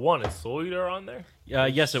 One is Soul Eater on there.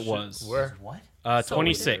 Yes, it was. Where? What?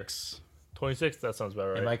 26. 26. That sounds about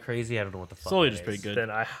right. Am I crazy? I don't know what the fuck. Soul that Eater's is. pretty good. Then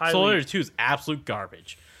I highly. Soul Eater 2 is absolute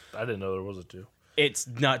garbage. I didn't know there was a 2. It's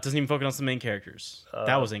not doesn't even focus on the main characters.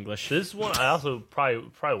 That was English. This one I also probably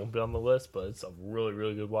won't be on the list, but it's a really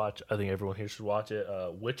really good watch. I think everyone here should watch it.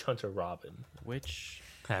 Witch Hunter Robin. Which,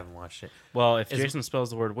 I haven't watched it. well, if Is- Jason spells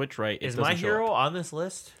the word witch right, it Is doesn't My show Hero up. on this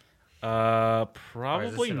list?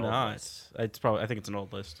 Probably an old not. list? It's probably. I think it's an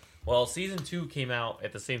old list. Well, season 2 came out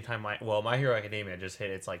at the same time. My Hero Academia just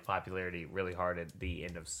hit its like popularity really hard at the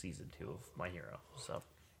end of season 2 of My Hero. So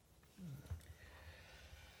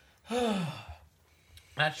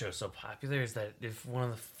that show's so popular is that if one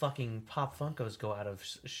of the fucking Pop Funkos go out of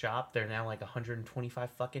shop, they're now like $125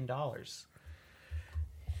 fucking dollars.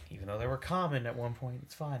 Even though they were common at one point,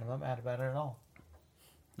 it's fine. I'm not mad about it at all.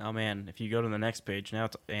 Oh man, if you go to the next page now,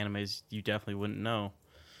 it's animes you definitely wouldn't know.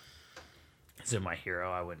 Is it My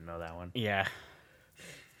Hero? I wouldn't know that one. Yeah,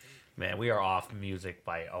 Man, we are off music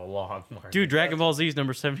by a long margin. dude, Dragon Ball Z is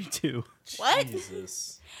number 72. What?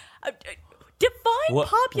 Jesus. Define What-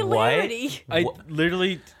 popularity. I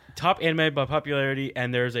literally top anime by popularity,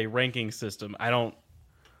 and there's a ranking system. I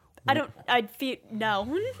feel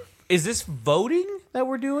no. Is this voting that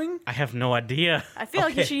we're doing? I have no idea. I feel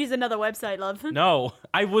like you Okay. should use another website, love. No,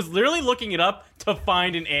 I was literally looking it up to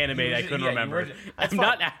find an anime that I couldn't Yeah, you remember. were- that's I'm fine.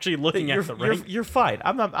 not actually looking at the rank. You're fine.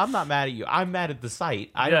 I'm not mad at you. I'm mad at the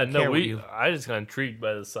site. I Yeah, don't care no, what you. I just got intrigued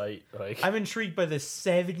by the site. Like, I'm intrigued by the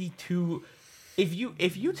 72. If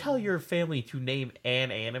you tell your family to name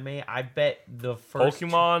an anime, I bet the first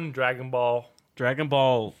Pokemon, Dragon Ball. Dragon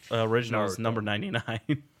Ball original is Naruto. number 99.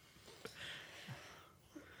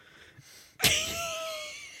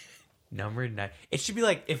 number 9. It should be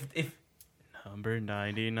like if Number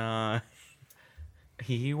 99.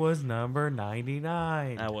 he was number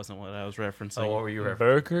 99. That wasn't what I was referencing. Oh, what were you referencing?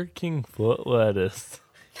 Burger King foot lettuce.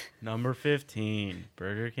 Number 15,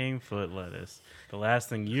 Burger King foot lettuce. The last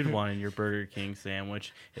thing you'd want in your Burger King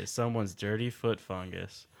sandwich is someone's dirty foot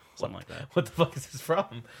fungus. Something like that. What the fuck is this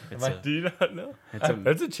from? It's Am I- a- Do you not know? It's a-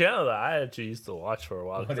 It's a channel that I actually used to watch for a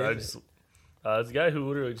while. 'cause What I is just, it's a guy who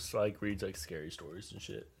literally just like reads like scary stories and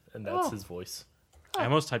shit, and that's Oh. his voice. I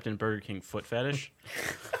almost typed in Burger King foot fetish.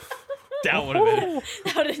 That would have been.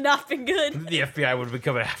 That would have not been good. the FBI would be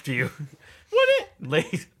coming after you. Would it?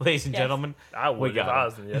 Ladies and Yes. gentlemen, I would if got I him.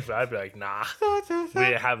 was in the FBI. I'd be like, nah, we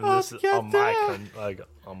ain't having this on my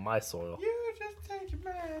on my soil.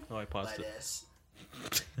 Oh, I paused it. Lettuce.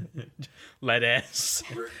 Lettuce.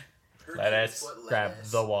 let us grab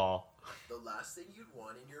the wall. The last thing you'd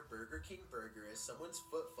want in your Burger King burger is someone's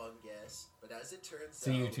foot fungus, but as it turns It's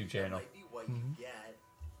a out, YouTube channel. that might be what you get.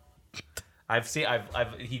 I've seen.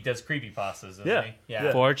 He does creepypastas. Doesn't Yeah. He?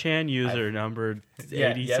 Yeah. 4chan user number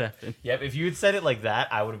 87. Yep. If you had said it like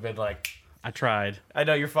that, I would have been like, I tried. I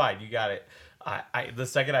know you're fine. You got it. The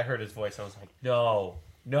second I heard his voice, I was like, no.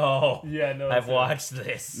 Yeah, no. I've watched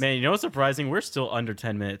this. Man, you know what's surprising? We're still under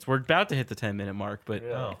 10 minutes. We're about to hit the 10-minute mark, but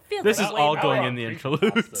Yeah. Oh, this is like way all more. going in the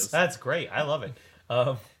interludes. that's great. I love it.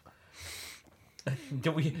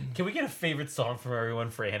 Can we get a favorite song from everyone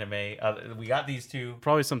for anime? We got these two.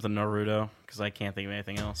 Probably something Naruto, because I can't think of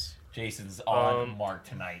anything else. Jason's on mark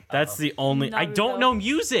tonight. That's the only... I don't Naruto. know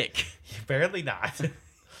music! Apparently not.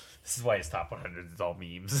 This is why his top 100 is all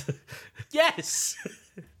memes. Yes!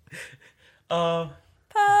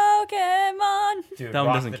 Pokemon. Dude, That one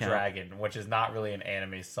Rock doesn't the count. Dragon, which is not really an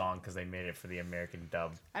anime song because they made it for the American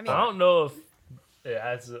dub. I mean, I don't know if it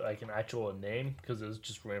has like an actual name because it was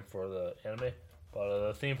just ran for the anime. But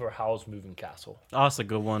the theme for Howl's Moving Castle. Oh, that's a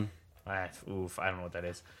good one. Oof, I don't know what that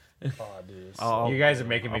is. Oh, dude. it's- I'll- You guys are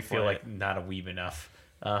making me I'll feel play like not a weeb enough.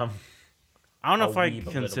 I don't know I'll if I weeb a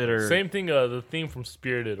little consider... Same thing. The theme from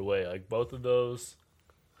Spirited Away. Like both of those.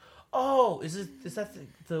 Oh, is that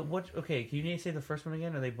the what? Okay, can you say the first one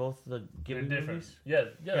again? Are they both the They're Ghibli different. movies? Yeah,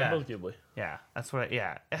 Yeah. they're both Ghibli. Yeah, that's what.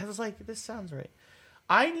 I was like, this sounds right.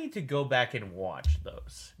 I need to go back and watch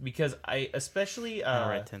those because I especially All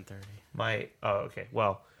right, 10:30. my okay.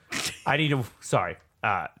 Well, I need to. Sorry.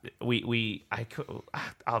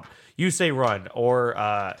 You say run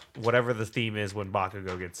or whatever the theme is when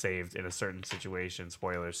Bakugo gets saved in a certain situation.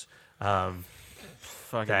 Spoilers.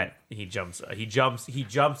 Fucking... That he jumps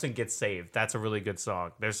and gets saved. That's a really good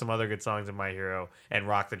song. There's some other good songs in My Hero and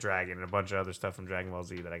Rock the Dragon and a bunch of other stuff from Dragon Ball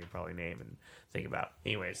Z that I could probably name and think about.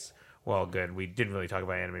 Anyways, well, good. We didn't really talk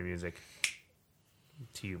about anime music.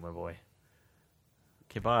 To you, my boy.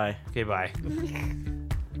 Okay, bye. Okay, bye.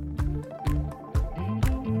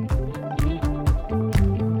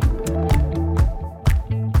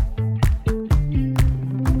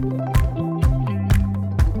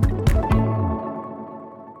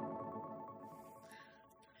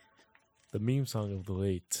 The meme song of the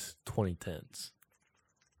late 2010s.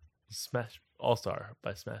 Smash All Star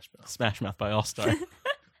by Smash Mouth. Smash Mouth by All Star.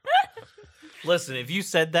 Listen, if you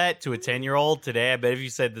said that to a 10-year-old today, I bet if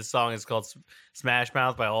you said this song is called Smash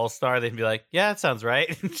Mouth by All Star, they'd be like, yeah, that sounds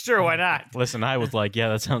right. Sure, why not? Listen, I was like, yeah,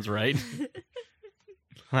 that sounds right.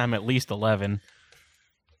 I'm at least 11.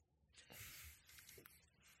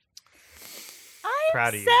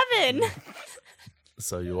 Proud of you. 7.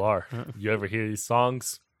 So you are. You ever hear these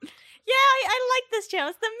songs? Yeah, I like this channel.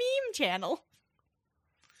 It's the meme channel.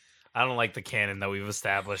 I don't like the canon that we've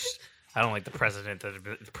established. I don't like the precedent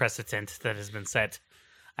that has been set.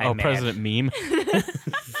 I'm mad. President Meme.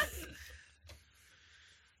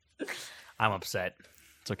 I'm upset.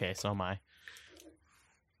 It's okay, so am I.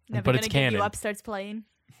 Never But gonna it's give canon. you up starts playing.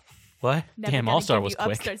 What? Never Damn, gonna All-Star give was you up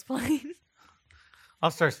quick. starts playing. All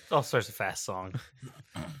Star's a fast song.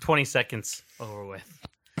 20 seconds over with.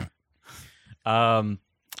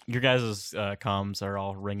 Your guys' comms are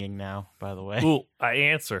all ringing now, by the way. Ooh, I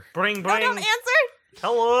answer. Bring, No, bring. don't answer.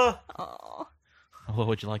 Hello. Oh. Hello,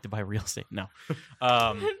 would you like to buy real estate? No.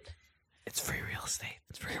 It's free real estate.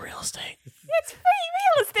 It's free real estate. It's free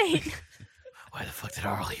real estate. Why the fuck did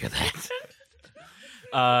Arl hear that?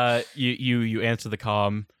 You answer the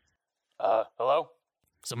comm. Hello?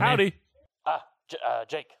 Howdy.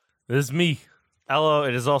 Jake. This is me. Hello,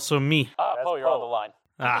 it is also me. Poe, you're on the line.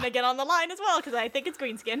 I'm gonna get on the line as well because I think it's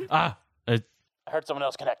Greenskin. I heard someone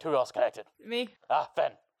else connect. Who else connected? Me.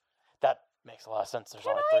 Fen. That makes a lot of sense. There's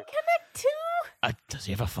Can only I 3. connect too? Does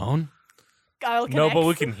he have a phone? I'll No, connect. but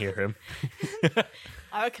we can hear him.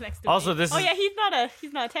 I'll connect. Also, me. this Oh is- yeah, he's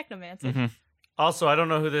not a technomancer. Mm-hmm. Also, I don't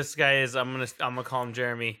know who this guy is. I'm gonna call him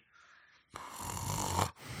Jeremy.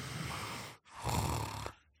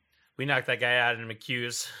 We knocked that guy out in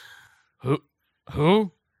McHughes.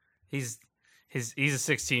 Who? He's a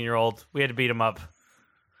 16-year-old. We had to beat him up.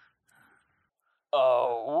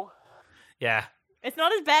 Oh. Yeah. It's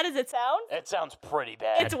not as bad as it sounds. It sounds pretty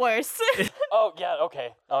bad. It's worse. Oh, yeah, okay.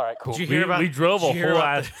 All right, cool. Did you hear about? We drove did a you hear whole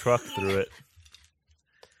about ass truck through it.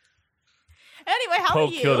 anyway, how Poe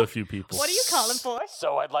are you? killed a few people. What are you calling for?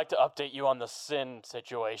 So I'd like to update you on the Sin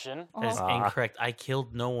situation. That is incorrect. I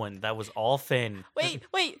killed no one. That was all Finn. Wait.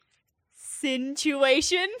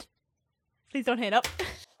 Situation? Please don't hang up.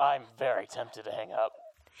 I'm very tempted to hang up.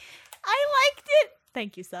 I liked it.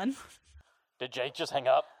 Thank you, son. Did Jake just hang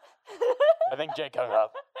up? I think Jake hung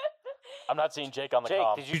up. I'm not seeing Jake on the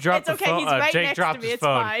comm. Did you drop It's the okay, phone? he's right Jake next to dropped me, his it's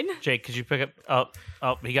phone. fine. Jake, could you pick up?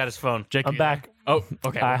 Oh, he got his phone. Jake, I'm back. Oh,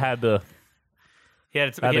 okay. I had to. He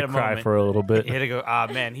had I he had had to a cry moment. for a little bit. He had to go. Ah,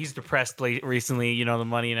 man, he's depressed recently. You know, the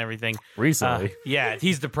money and everything. Recently. Yeah,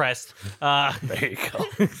 he's depressed. There you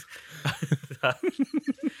go.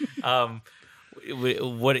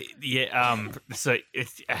 What? Yeah. So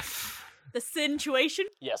it's. The situation.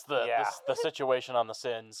 Yes, Yeah. the situation on the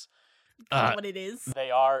sins. Call it what it is. They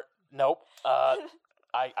are nope.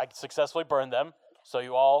 I successfully burned them, so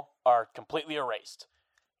you all are completely erased.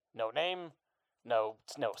 No name, no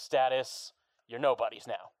status. You're nobodies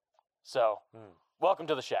now. So, welcome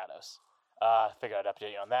to the shadows. Figured I'd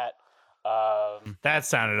update you on that. That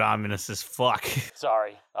sounded ominous as fuck.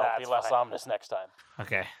 Sorry, I'll be That's less fine. ominous next time.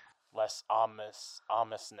 Okay. Less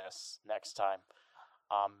ominousness next time.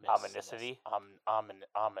 Ominousity?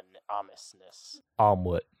 Ominousness.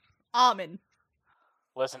 Omelet. Almond.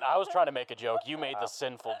 Listen, I was trying to make a joke. You made the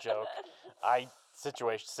sinful joke.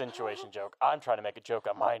 Situation joke. I'm trying to make a joke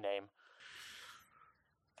on my name.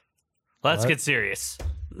 Let's What? get serious.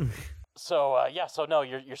 So so no,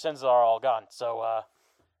 your sins are all gone. So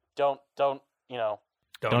don't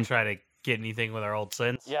Don't try to get anything with our old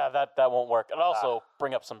sins. yeah, that won't work. And also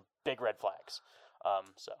bring up some big red flags.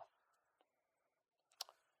 So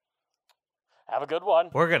have a good one.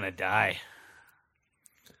 We're gonna die.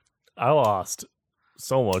 I lost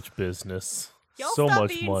so much business. Y'all so stop much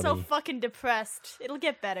being money. so fucking depressed. It'll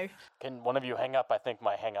get better. Can one of you hang up? I think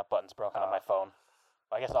my hang up button's broken on my phone.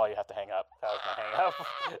 I guess all you have to hang up. That was my hang up.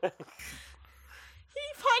 He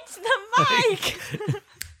punched the mic.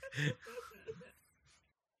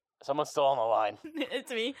 Someone's still on the line.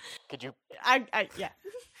 It's me. Could you? Yeah.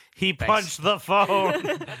 He punched the phone.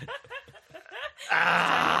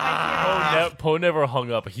 Poe never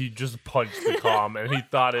hung up. He just punched the comm, and he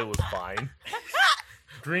thought it was fine.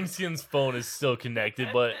 Greenskin's phone is still connected,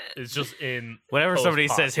 but it's just in. Whenever Poe's somebody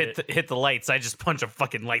says pocket. hit the lights, I just punch a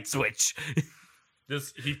fucking light switch.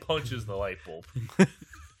 He punches the light bulb.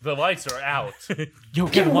 The lights are out. Yo,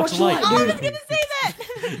 Kevin, watch the light. I was gonna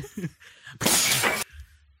say that.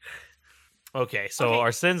 Okay, so Okay.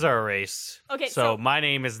 our sins are erased. Okay, so so- my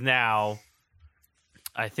name is now.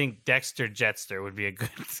 I think Dexter Jetster would be a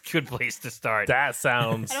good place to start. That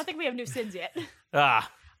sounds. I don't think we have new sins yet.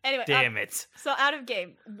 Anyway, damn it. So out of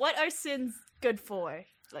game, what are sins good for?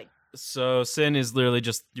 Like, So sin is literally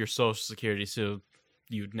just your social security, so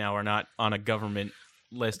you now are not on a government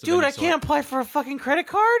list. Of Dude, any I sort. can't apply for a fucking credit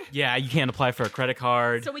card? Yeah, you can't apply for a credit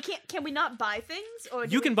card. so we can't. Can we not buy things? Or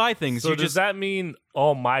do You we- can buy things. So you does just that mean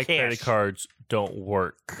all my Cash. credit cards don't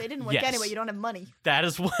work? They didn't work Yes. anyway. You don't have money. that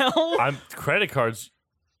as well. Credit cards.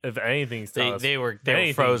 If anything's They were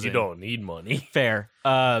anything, frozen. You don't need money. Fair.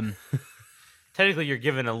 Technically, you're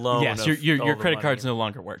given a loan. Yes, of your all the credit money. cards no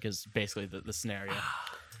longer work. Is basically the scenario.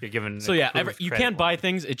 You're given. So yeah, approved you credit can line. buy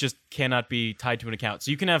things. It just cannot be tied to an account. So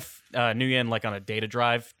you can have New Yen like on a data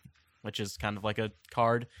drive, which is kind of like a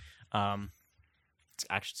card. It's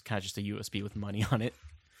actually kind of just a USB with money on it.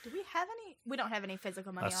 Do we have any? We don't have any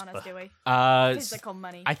physical money on us, do we? Physical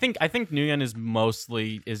money. I think New Yen is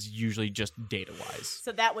usually just data wise.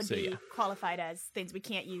 So that would So, be yeah. qualified as things we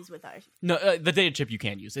can't use with our. No, the data chip you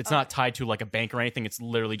can use. It's not tied to like a bank or anything. It's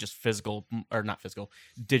literally just physical or not physical,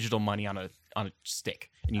 digital money on a stick,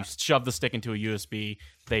 and you shove the stick into a USB.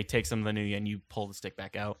 They take some of the New Yen, you pull the stick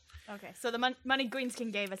back out. Okay, so the money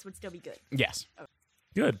Greenskin gave us would still be good. Yes.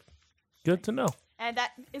 Good. Good to know. And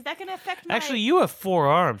that is that going to affect my? Actually, you have 4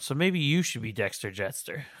 arms, so maybe you should be Dexter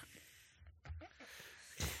Jetster.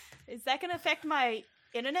 Is that going to affect my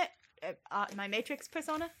internet? My Matrix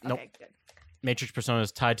persona? Nope. Okay, good. Matrix persona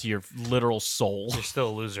is tied to your literal soul. You're still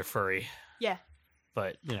a loser furry, Yeah,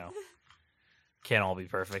 but can't all be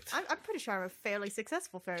perfect. I'm pretty sure I'm a fairly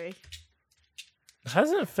successful furry.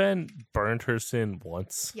 Hasn't Fen burned her sin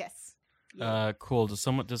once? Yes. Cool. Does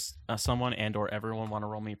someone and or everyone want to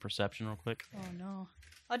roll me perception real quick? Oh no.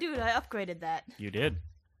 Oh dude, I upgraded that. You did.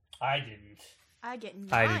 I didn't. I get 9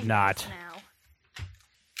 I did not. now.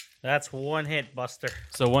 That's 1 hit, Buster.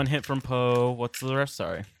 So 1 hit from Poe. What's the rest?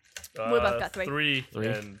 Sorry. We both got 3. 3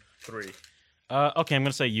 and 3. Okay, I'm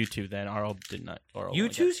gonna say you two then. Arl did not. Arl only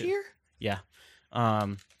got U2's 2. here? Yeah. I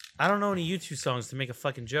don't know any U2 songs to make a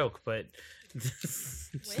fucking joke, but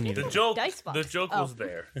neither. The joke. Dice box. The joke Oh. was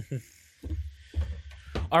there.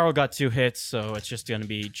 Arl got 2 hits, so it's just gonna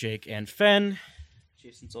be Jake and Fen.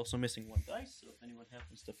 Jason's also missing 1 dice, so if anyone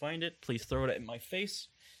happens to find it, please throw it in my face.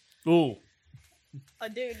 Ooh. Oh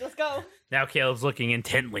dude, let's go. now Caleb's looking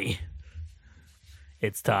intently.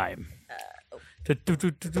 It's time.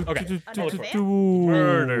 Okay. Another fan?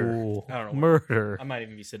 Murder. I don't know. Murder. I might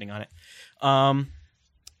even be sitting on it.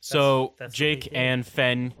 So That's Jake what we and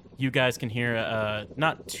Fen, you guys can hear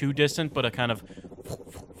not too distant, but a kind of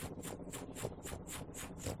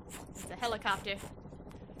It's a helicopter.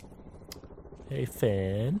 Hey,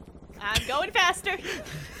 Finn. I'm going faster.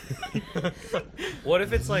 What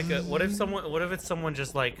if it's like what if it's someone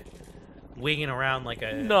just like winging around like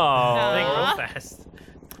a No. thing real fast?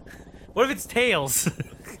 What if it's Tails?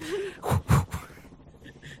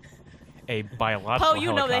 A biological Oh, you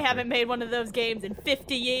know they helicopter. haven't made one of those games in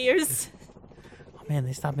 50 years. Oh man,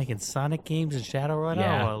 they stopped making Sonic games in Shadowrun. I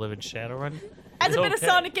Yeah. don't want to live in Shadowrun. Hasn't been a okay.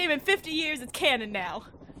 Sonic game in 50 years. It's canon now.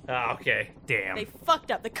 Oh, okay, damn. They fucked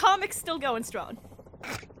up. The comic's still going strong.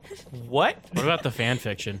 What? What about the fan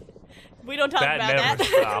fiction? We don't talk That about never that.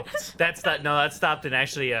 stopped. That's not. No, that stopped in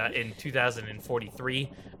actually in 2043.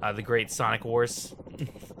 The Great Sonic Wars.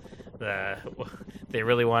 They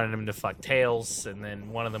really wanted him to fuck Tails, and then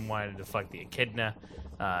one of them wanted to fuck the Echidna,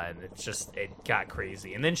 and it got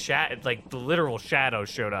crazy. And then like the literal Shadow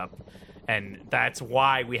showed up, and that's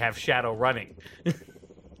why we have Shadow running,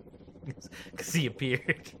 because he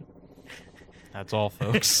appeared. That's all,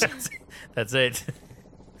 folks. That's it.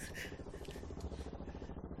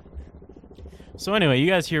 So anyway, you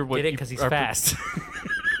guys hear what? Get it? you Because he's are- fast.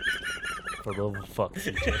 For the love of fuck,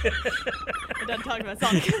 CJ. We're done talking about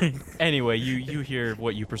Sonic. Anyway, you hear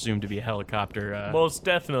what you presume to be a helicopter Most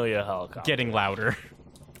definitely a helicopter. getting louder.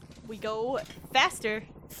 We go faster.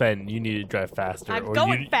 Fen, you need to drive faster. I'm or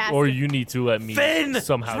going you, faster. Or you need to let me Finn,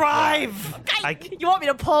 somehow drive. You want me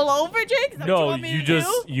to pull over, Jake? Is that what you No, want me you to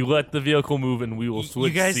just do? you let the vehicle move and we will You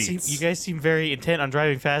switch guys seats. seem very intent on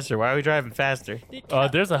driving faster. Why are we driving faster? There's a Don't I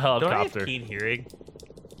have helicopter. keen hearing?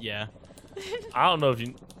 Yeah, I don't know if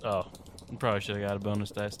you. Oh, you probably should have got a bonus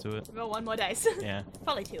dice to it. Roll one more dice. Yeah.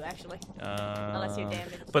 Probably two, actually. Unless you're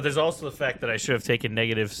damaged. But there's also the fact that I should have taken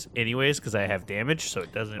negatives anyways because I have damage, so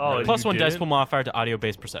it doesn't. Oh, really- Plus you one dice didn't? pull modifier to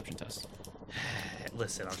audio-based perception test.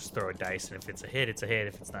 Listen, I'll just throw a dice, and if it's a hit, it's a hit.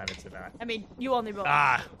 If it's not, it's a not. I mean, you only roll.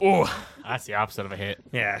 Oh, that's the opposite of a hit.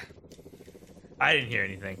 Yeah. I didn't hear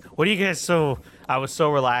anything. What are you guys I was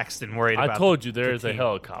so relaxed and worried I about. told you there is a team.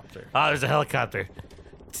 helicopter. Oh, there's a helicopter.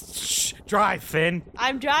 Shh, drive, Finn.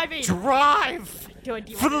 I'm driving. Drive! Do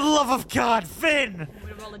you For want the love of God, Finn! me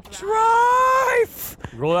to roll a drive? Drive!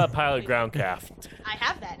 Roll that pilot ground calf. I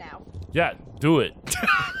have that now. Yeah, do it.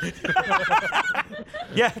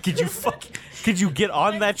 Yeah, could you get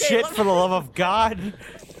on that Thanks, shit Caleb. for the love of God?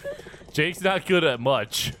 Jake's not good at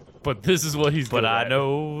much, but this is what he's But good I at.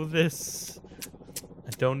 know this. I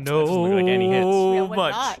don't know doesn't look like any hits. Yeah, what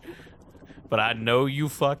much. not? But I know you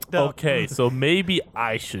fucked up. Okay, so maybe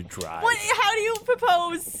I should drive. What? How do you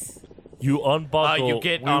propose? You unbuckle. You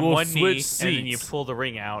get we on will one knee, switch seats. and then you pull the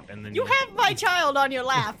ring out, and then You have my child on your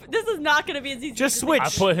lap. This is not going to be as easy. Just as switch. I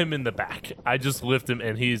put him in the back. I just lift him,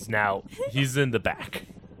 and he's in the back.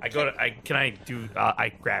 I grab him. Can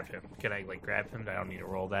I grab him? I don't need to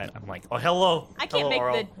roll that. I'm like, oh hello. I can't Hello, make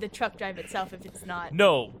Arl. the truck drive itself if it's not.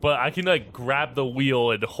 No, but I can grab the wheel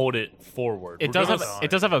and hold it forward. It does have gonna- it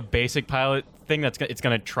does have a basic pilot thing it's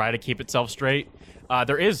gonna try to keep itself straight.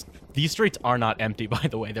 These streets are not empty, by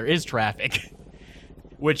the way. There is traffic.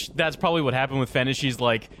 Which that's probably what happened with Fen is she's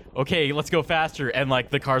like, okay, let's go faster, and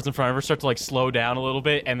the cars in front of her start to slow down a little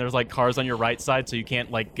bit, and there's cars on your right side, so you can't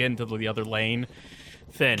get into the other lane.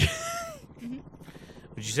 Finn. Would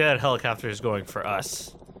you say that helicopter is going for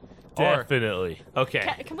us? Definitely. Okay.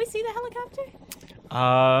 Can we see the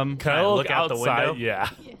helicopter? Can I look out the outside? window? Yeah.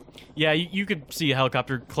 Yeah, you could see a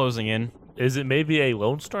helicopter closing in. Is it maybe a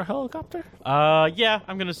Lone Star helicopter? Yeah,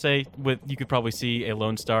 I'm gonna say you could probably see a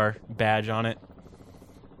Lone Star badge on it.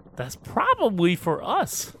 That's probably for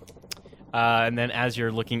us. And then as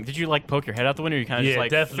you're looking, did you poke your head out the window? Or you kind of Yeah, just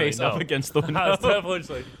definitely, face up no. against the window. I was definitely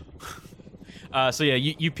just So yeah,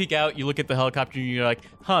 you peek out, you look at the helicopter, and you're like,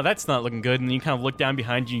 huh, that's not looking good. And then you kind of look down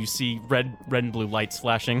behind you, and you see red and blue lights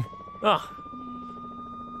flashing.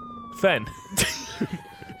 Fen.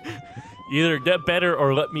 Either get better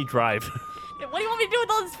or let me drive. What do you want me to do with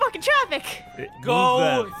all this fucking traffic?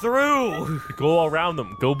 Go Move through. them. Go around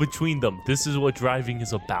them. Go between them. This is what driving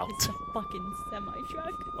is about. It's a fucking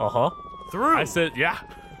semi-truck. Uh-huh. Through. I said, yeah.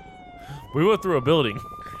 We went through a building.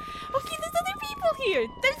 Okay, there's other people here.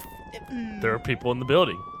 There are people in the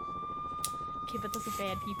building. Okay, but those are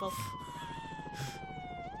bad people.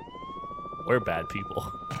 We're bad people.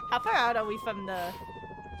 How far out are we from the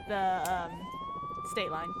state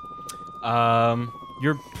line?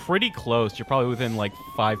 You're pretty close. You're probably within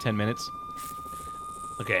 5-10 minutes.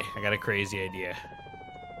 Okay, I got a crazy idea.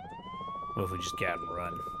 What if we just get out and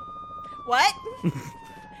run? What?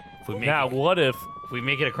 If we make Now, it, what if if we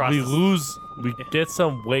make it across we get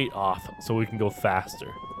some weight off so we can go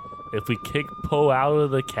faster? If we kick Poe out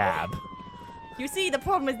of the cab. You see, the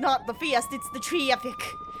problem is not the Fiat, it's the traffic.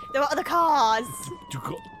 There are other cars.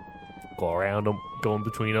 go around them, go in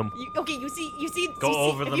between them. You see. Go you see,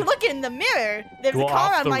 over if them. you look in the mirror, there's Go a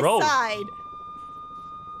car off on the my road. side.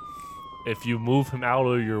 If you move him out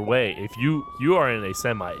of your way, if you are in a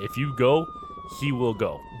semi, if you go, he will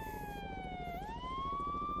go.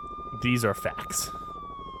 These are facts.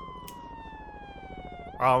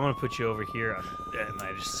 Oh, I'm gonna put you over here, and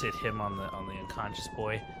I just sit him on the unconscious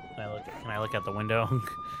boy. Can I look out the window?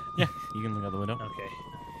 Yeah, you can look out the window. Okay.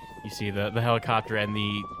 You see the helicopter and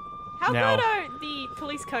the. How Now- good are the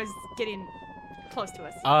police cars getting close to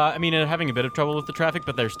us? I mean, they're having a bit of trouble with the traffic,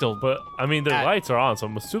 but they're still. But I mean, their At- lights are on, so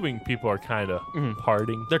I'm assuming people are kind of Mhm.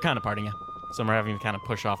 partying. They're kind of partying, yeah. Some are having to kind of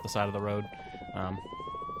push off the side of the road.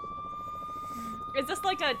 Is this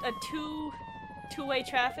like a two-way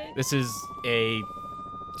traffic? This is a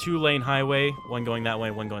 2-lane highway, one going that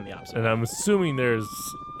way, one going the opposite. And I'm assuming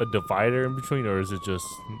there's a divider in between, or is it just?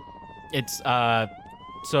 It's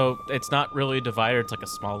so it's not really a divider. It's like a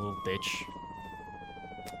small little ditch.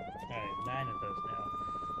 Alright, 9 of those now.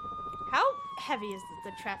 How heavy is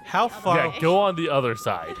the traffic? How the other far- way? Yeah, go on the other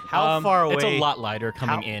side. How far away? It's a lot lighter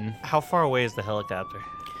coming in. How far away is the helicopter?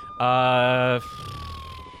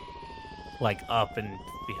 Like up and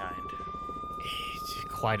behind. It's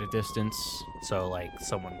quite a distance. So like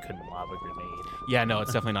someone couldn't lob a grenade. Yeah, no,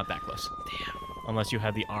 it's definitely not that close. Damn. Unless you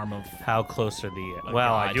had the arm of. How close are the? A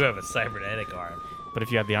well, I god. do have a cybernetic arm. But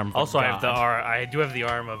if you had the arm of. a Also, I have the god- I do have the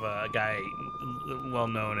arm of a guy well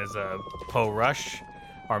known as Poe Rush,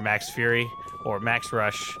 or Max Fury, or Max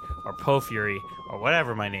Rush, or Poe Fury, or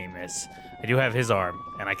whatever my name is. I do have his arm,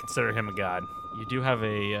 and I consider him a god. You do have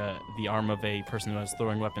a the arm of a person who has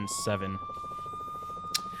throwing weapons 7.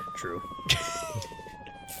 True.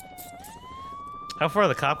 How far are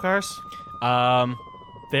the cop cars?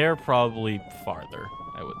 They're probably farther,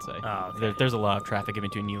 I would say. Oh, okay. There's a lot of traffic in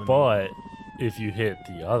between you and But if you hit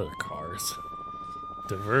the other cars,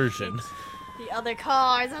 diversion. The other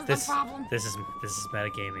cars. That's This the problem. this is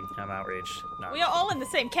metagaming. I'm outraged. No. We are all in the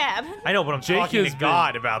same cab. I know, but I'm Jake talking has to been-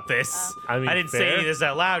 God about this. I mean, I didn't say fair. any of this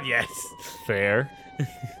out loud yet. Fair.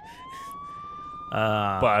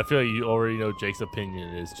 But But I feel like you already know Jake's opinion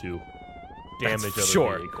is to damage other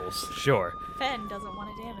sure. vehicles. sure. Fen doesn't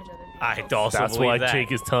want to damage other vehicles. I also That's believe why that.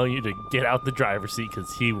 Jake is telling you to get out the driver's seat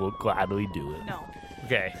because he will gladly do it. No.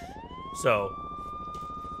 Okay, so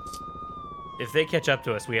if they catch up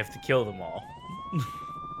to us, we have to kill them all.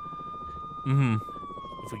 Mm-hmm.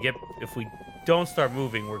 If we don't start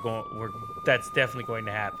moving, that's definitely going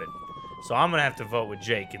to happen. So I'm gonna have to vote with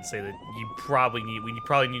Jake and say that we probably need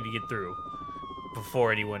to get through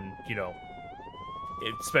before anyone,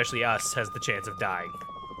 especially us, has the chance of dying.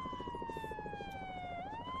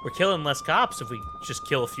 We're killing less cops if we just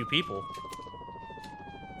kill a few people.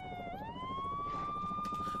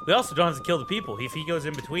 We also don't have to kill the people. If he goes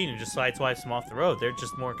in between and just sideswipes them off the road, they're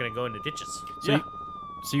just more going to go into ditches.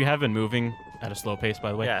 So you have been moving at a slow pace,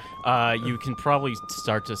 by the way. Yeah. You can probably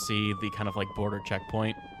start to see the kind of like border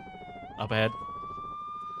checkpoint up ahead.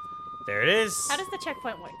 There it is. How does the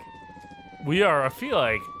checkpoint work? We are, I feel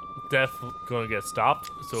like, definitely going to get stopped.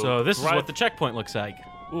 So this is right- what the checkpoint looks like.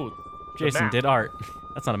 Ooh, the Jason map. did art.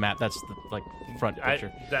 That's not a map. That's the front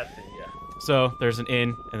picture. That thing, yeah. So there's an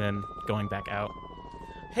in and then going back out.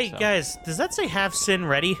 Hey, So- guys, does that say have sin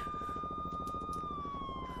ready?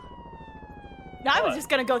 No, I was What? just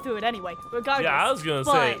gonna go through it anyway, regardless. Yeah, I was going to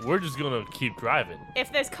say, But we're just going to keep driving.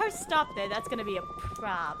 if there's cars stopped there, that's gonna be a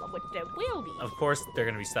problem, which there will be. Of course they're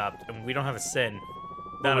going to be stopped, and we don't have a sin.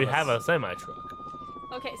 But None we of us. have a semi-truck.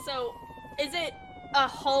 Okay, so is it a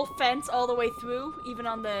whole fence all the way through, even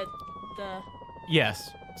on the?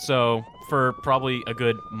 Yes. So for probably a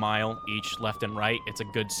good mile each left and right, it's a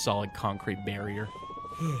good solid concrete barrier.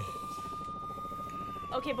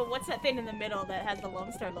 Okay, but what's that thing in the middle that has the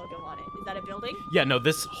Lone Star logo on it? Is that a building? Yeah, no,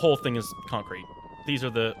 this whole thing is concrete. These are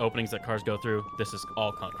the openings that cars go through. This is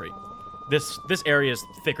all concrete. This area is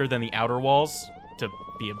thicker than the outer walls to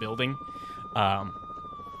be a building.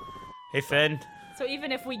 Hey, Finn. So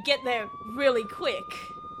even if we get there really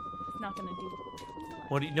quick, it's not gonna do too much.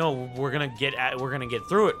 What do you know? We're gonna get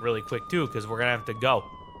through it really quick too, because we're gonna have to go.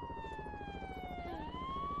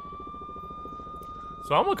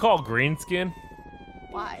 So I'm going to call Greenskin.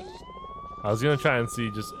 Why? I was going to try and see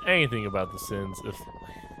just anything about the sins if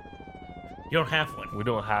You don't have one. we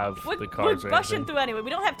don't have We're, the cars we're or rushing anything. through anyway. We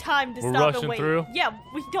don't have time to We're stop rushing and wait. through? Yeah,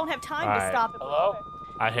 we don't have time to Alright. stop. Hello?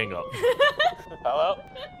 I hang up. Hello?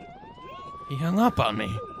 He hung up on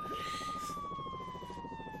me.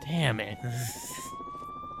 Damn it.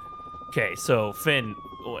 Okay, so Finn,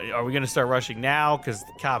 are we gonna start rushing now? Because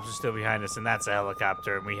the cops are still behind us, and that's a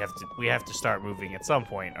helicopter, and we have to start moving at some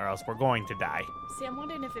point, or else we're going to die. See, I'm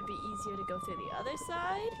wondering if it'd be easier to go through the other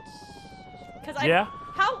side. Because Yeah.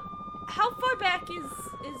 How far back is?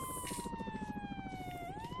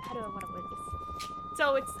 How do I want to word this?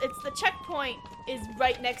 So it's the checkpoint is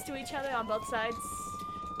right next to each other on both sides.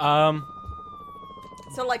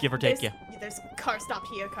 So like Give or take, there's- There's car stop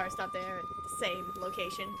here, car stop there, at the same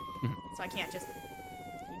location. So I can't just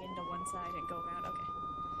get into one side and go around. Okay.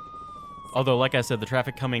 Although, like I said, the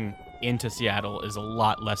traffic coming into Seattle is a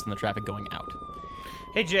lot less than the traffic going out.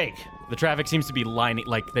 Hey, Jake. The traffic seems to be lining,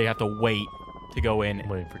 like they have to wait to go in. I'm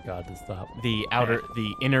waiting for God to stop. The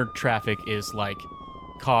inner traffic is like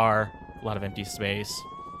car, a lot of empty space.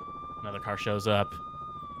 Another car shows up,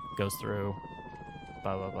 goes through,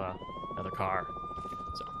 blah blah blah. Another car.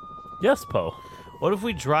 So Yes, Poe. What if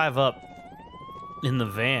we drive up in the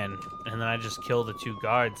van and then I just kill the 2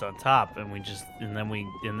 guards on top and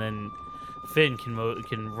then Finn can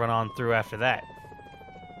run on through after that.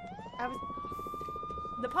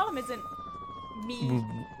 The problem isn't me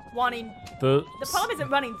wanting. The The problem isn't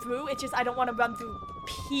running through. It's just I don't want to run through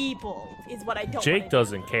people. Is what I don't. Jake wanna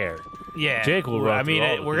doesn't care. Yeah, Jake will run I mean, through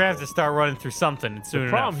all the we're gonna have to people. start running through something soon The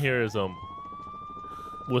enough. problem here is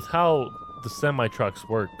with how the semi trucks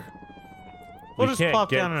work. We'll we just can't plop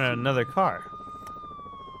get down in another car.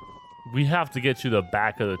 We have to get to the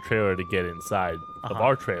back of the trailer to get inside of Uh-huh.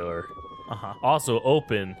 our trailer. Also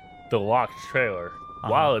open the locked trailer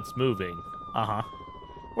while it's moving.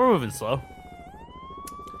 We're moving slow.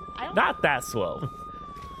 I don't. Not that slow.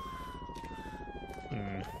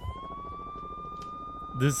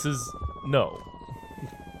 This is no.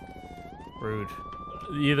 Rude.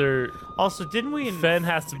 Either Also, didn't we? Fen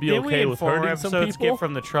has to be didn't we okay in with former hurting some episodes people, get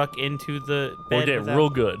from the truck into the or bed? get without- real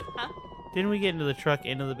good. Didn't we get into the truck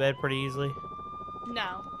into the bed pretty easily?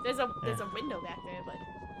 No. There's a window back there, but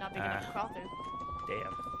not big enough to crawl through.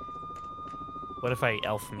 Damn. What if I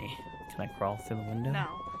elf me? Can I crawl through the window? No.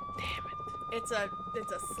 Damn it. It's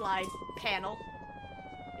a slide panel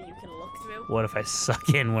that you can look through. What if I suck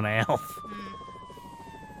in when I elf?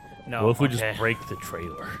 No. What if we okay. just break the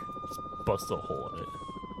trailer? Just bust a hole in it.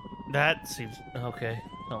 That seems okay.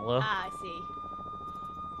 Hello. Ah, I see.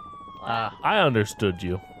 I understood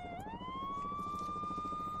you.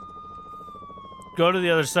 Go to the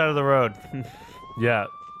other side of the road. Yeah,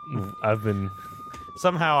 I've been.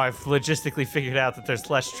 Somehow I've logistically figured out that there's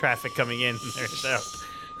less traffic coming in than there's out.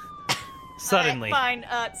 Suddenly. Alright,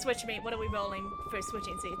 fine. Switch me. What are we rolling for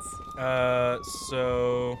switching seats?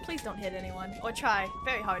 so Please don't hit anyone. Or try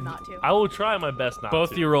very hard not to. I will try my best not both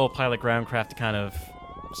to. of you roll pilot groundcraft to kind of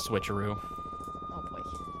switcheroo. Oh boy.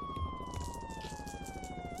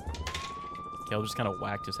 Caleb just kind of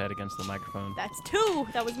whacked his head against the microphone. That's 2.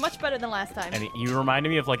 That was much better than last time. And you reminded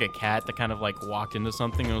me of like a cat that kind of like walked into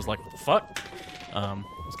something and was like, "What the fuck?"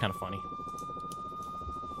 It was kind of funny.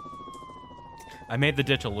 I made the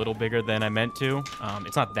ditch a little bigger than I meant to.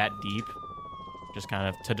 It's not that deep, just kind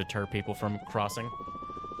of to deter people from crossing.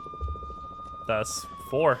 That's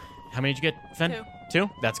 4. How many did you get, Fen? 2. 2?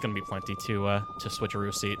 That's gonna be plenty to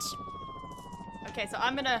switcheroo seats. Okay, so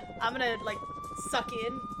I'm gonna like suck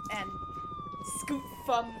in and scoot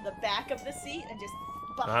from the back of the seat and just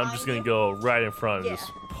behind I'm just gonna you. go right in front and Yeah.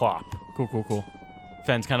 just plop. Cool.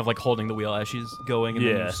 Fen's kind of like holding the wheel as she's going, and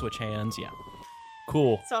then Yeah. you switch hands. Yeah.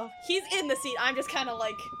 Cool. So he's in the seat. I'm just kind of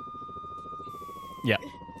like Yeah.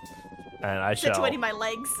 And I shall situating my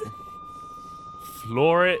legs.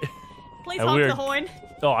 floor it. Please And honk we're- the horn.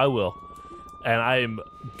 Oh, I will. And I am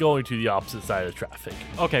going to the opposite side of the traffic.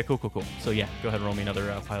 Okay. Cool. So yeah, go ahead and roll me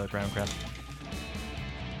another pilot groundcraft.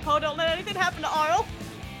 Oh, don't let anything happen to Arl.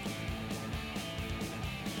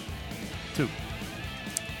 2.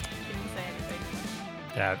 Didn't say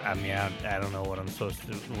anything. I mean, I don't know what I'm supposed to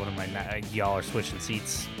do. What am I not? Y'all are switching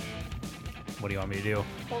seats. What do you want me to do?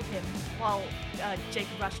 Hold him while Jake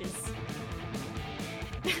rushes.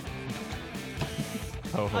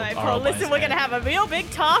 Oh, All right, Paul, listen, we're gonna have a real big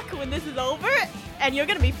talk when this is over, and you're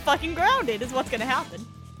gonna be fucking grounded. Is what's gonna happen.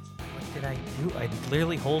 What did I do? I'm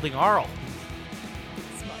literally holding Arl.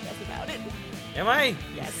 Smart ass about it. Am I?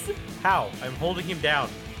 Yes. How? I'm holding him down.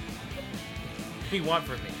 What do you want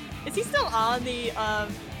from me? Is he still on the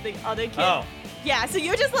other kid? Oh. Yeah. So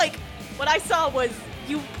you're just like, what I saw was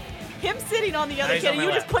him sitting on the Now other he's kid, on and my you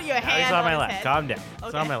lap. just put your Now hand he's on my his lap. head. Calm down. It's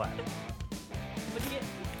Okay. on my lap. What'd you get?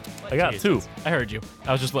 What? I got 2. I heard you.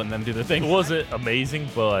 I was just letting them do their It thing. wasn't amazing,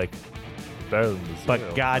 but like better than the 0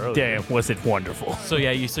 But goddamn, earlier. was it wonderful? So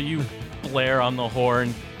yeah, you blare on the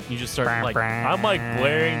horn. You just start like I'm like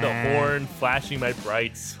blaring the horn, flashing my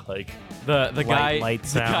brights, like the guy light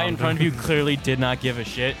the guy in sound. front of you clearly did not give a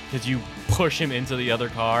shit because you push him into the other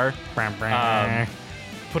car.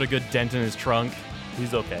 Put a good dent in his trunk.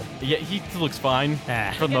 he's okay. Yeah, he looks fine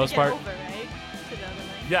Ah. for the You're most gonna part. get over, right? To the other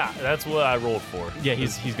lane. Yeah, that's what I rolled for. Yeah,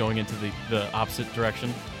 he's going into the opposite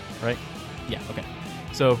direction, right? Yeah, okay.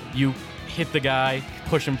 So you hit the guy,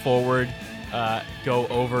 push him forward, go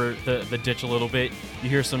over the ditch a little bit. You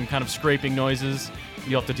hear some kind of scraping noises.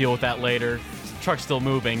 You'll have to deal with that later. The truck's still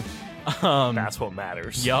moving. That's what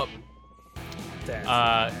matters. Yup.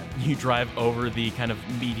 You drive over the kind of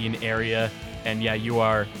median area, and yeah, you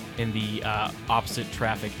are in the opposite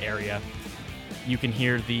traffic area. You can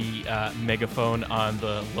hear the megaphone on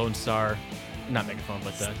the Lone Star, not megaphone,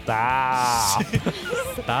 but the Stop.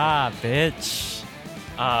 stop, bitch.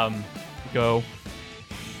 Go.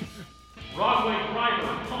 Broadway driver,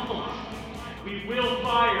 halt! We will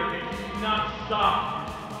fire if you do not stop.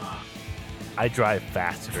 I drive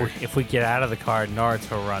faster. If we get out of the car,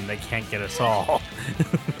 Naruto run, they can't get us all.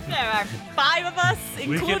 There are 5 of us, We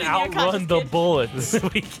including can your outrun conscious the kid. bullets.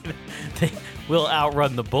 We'll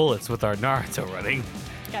outrun the bullets with our Naruto running.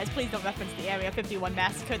 Guys, please don't reference the Area 51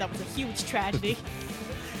 massacre. That was a huge tragedy.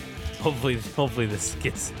 Hopefully this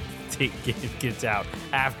gets out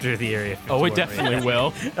after the Area 51 Oh, it definitely raid.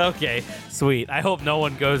 will. Okay, sweet. I hope no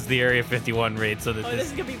one goes to the Area 51 raid so that Oh, this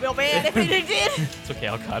is gonna be real bad if we did. It's okay,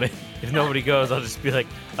 I'll cut it. if nobody goes, I'll just be like,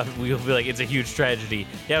 we'll be like, it's a huge tragedy.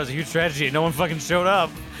 Yeah, it was a huge tragedy. And no one fucking showed up.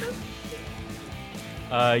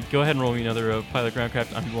 Go ahead and roll me another pilot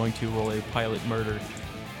groundcraft. I'm going to roll a pilot murder.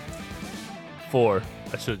 4.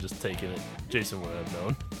 I should have just taken it. Jason would have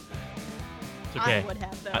known. It's okay. I would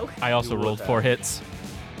have, though. I also You would rolled have. 4 hits.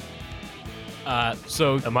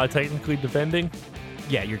 So Am I technically defending?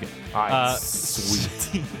 yeah, you're good. Alright,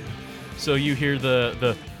 sweet. So you hear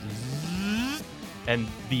the and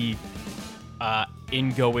the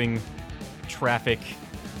ingoing traffic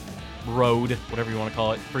road, whatever you want to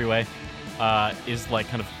call it, freeway, is like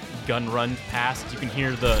kind of gun run past. You can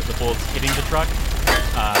hear the bullets hitting the truck,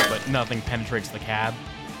 but nothing penetrates the cab.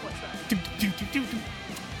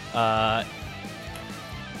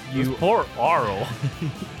 You Poor Arl.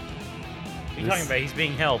 What are you talking about? He's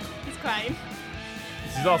being held. He's crying.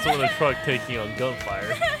 He's also in a truck taking on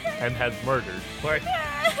gunfire and has murdered. Why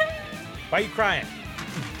are you crying?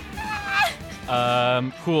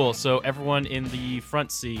 Cool. So everyone in the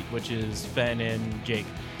front seat, which is Fen and Jake,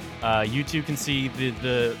 you two can see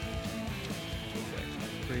the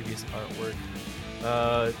previous artwork.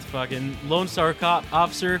 It's fucking Lone Star cop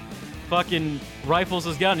officer, fucking rifles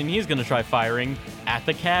his gun, and he's gonna try firing at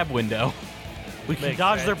the cab window. We can Makes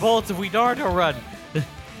dodge sense. their bullets if we Naruto run.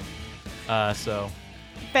 So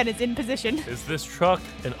Ben is in position. Is this truck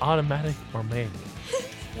an automatic or manual?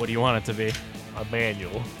 what do you want it to be? A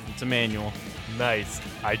manual. It's a manual. Nice.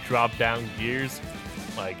 I drop down gears,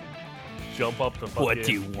 like jump up the fucking What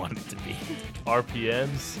do you want it to be?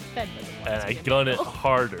 RPMs, Ben doesn't want and to I be gun it manual.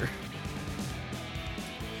 harder.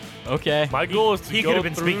 Okay. My goal is to He go could have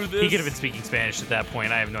been through speaking. this. He could have been speaking Spanish at that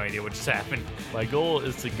point. I have no idea what just happened. My goal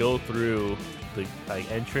is to go through the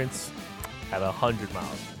entrance at 100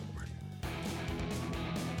 miles.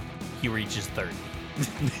 He reaches 30.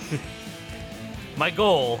 My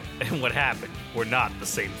goal and what happened were not the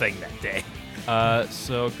same thing that day.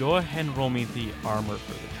 So go ahead and roll me the armor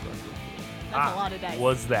for the truck. That's a lot of dice.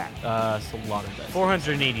 Was that? It's a lot of dice.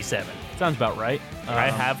 487. Sounds about right. I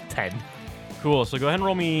have 10. Cool. So go ahead and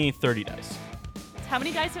roll me 30 dice. How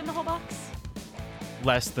many dice are in the whole box?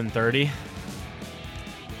 Less than 30.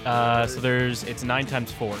 So it's 9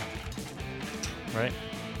 times 4. Right?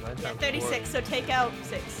 Yeah, 36. So take out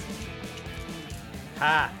 6,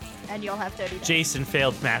 Ha! and you'll have 30 dice. Jason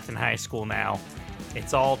failed math in high school now.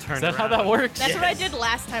 It's all turned Is that how around. that works? That's what I Yes. did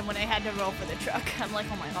last time when I had to roll for the truck. I'm like,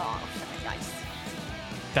 oh my gosh, how many dice?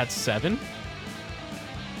 That's 7?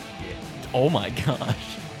 Oh my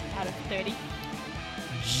gosh. Out of 30.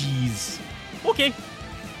 Jeez. Okay.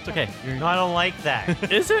 It's okay. No, I don't like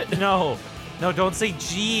that. Is it? No. No, don't say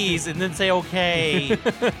geez and then say okay.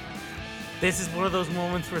 This is one of those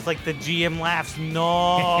moments where it's like the GM laughs.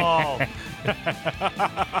 No.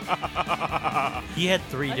 He had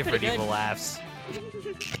 3 That's different pretty evil good. laughs.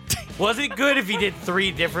 Was it good if he did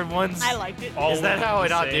 3 different ones? I liked it. All Is that how an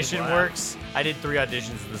the same audition laugh. works? I did 3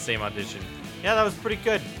 auditions in the same audition. Yeah, that was pretty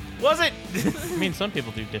good. Was it? I mean, some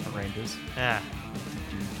people do different ranges. Yeah.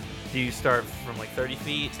 Do you start from like 30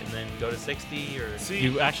 feet and then go to 60 or? See,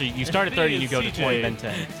 You start at 30 and you go to CJ 20, then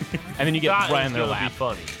 10. And then you get that right is in their gonna lap. be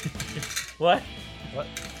funny. What? What?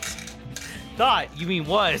 Thought. You mean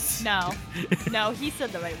was? No. No, he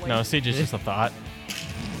said the right word. No, Siege is just a thought.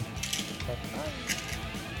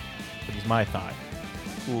 But he's my thought.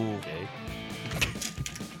 Ooh. Okay.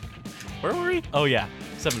 Where were we? Oh, yeah.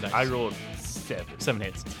 7 dice. I rolled 7. 7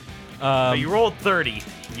 hits. So you rolled 30.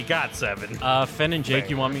 You got 7. Fen and Jake,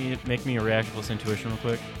 you want me to make me a reactionless intuition real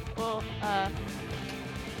quick? Well,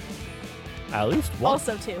 At least one.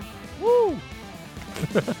 Also 2.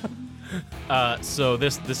 So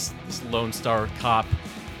this Lone Star cop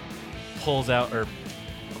pulls out or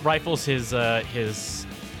rifles his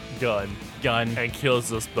gun gun, and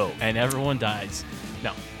kills us both. and everyone dies.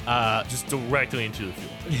 No, Just directly into the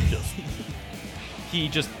field.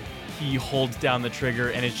 Just he holds down the trigger,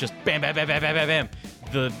 and it's just bam, bam, bam, bam, bam, bam,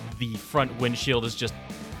 bam. The front windshield is just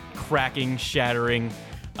cracking, shattering.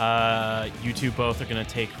 You two both are gonna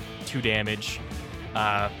take 2 damage.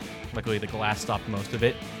 Luckily, the glass stopped most of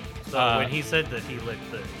it. So when he said that they hit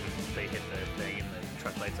the thing and the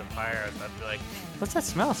truck lights on fire, I was about to be like, what's that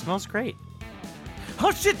smell? It smells great. Oh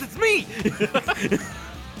shit, that's me!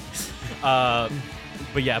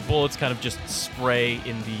 But yeah, bullets kind of just spray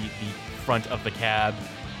in the front of the cab.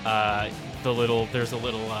 There's a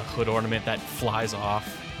little hood ornament that flies off.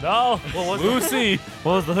 no, Lucy.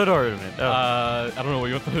 What was the hood ornament? I don't know what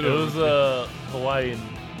you want the hood It was ornament. a Hawaiian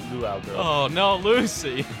luau girl. Oh no,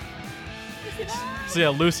 Lucy! So yeah,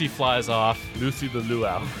 Lucy flies off. Lucy the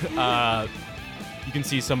luau. You can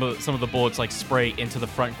see some of the bullets like spray into the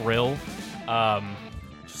front grille.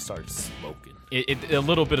 Just started smoking. A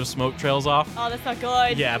little bit of smoke trails off. Oh, that's not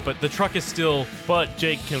good. Yeah, but the truck is still But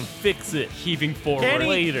Jake can fix it. heaving forward. Can he?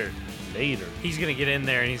 Later. He's gonna get in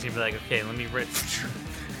there and he's gonna be like, okay, let me rip.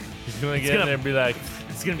 He's gonna It's get in gonna- there and be like,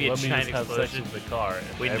 It's gonna be a let me giant just have sex explosion. with the car.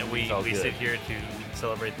 And We everything's all good. sit here to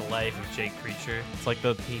celebrate the life of Jake Preacher. It's like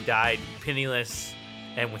the He died penniless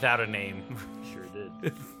and without a name. Sure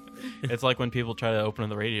did. it's like when people try to open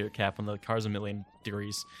the radiator cap when the car's a million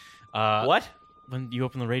degrees. What? When you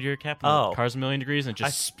open the radiator cap and Oh. the car's a million degrees and it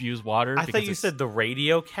just spews water. I because thought you it's- said the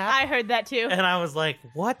radio cap. I heard that too. And I was like,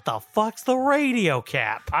 what the fuck's the radio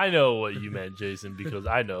cap? I know what you meant, Jason, because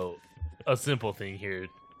I know a simple thing here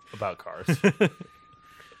about cars.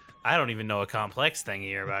 I don't even know a complex thing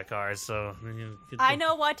here about cars, so. I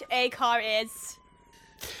know what a car is.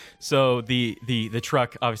 So the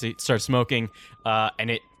truck obviously starts smoking,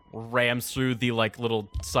 and it rams through the like little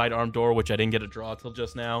side arm door, which I didn't get to draw till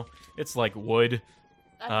just now. It's like wood.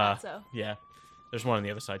 I thought so. Yeah, there's one on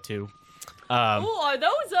the other side too. Ooh, are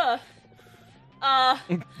those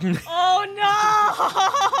oh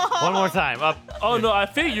no! One more time. Up. Oh no, I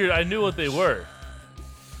figured I knew what they were.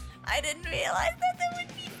 I didn't realize that they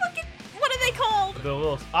would be fucking. What are they called? The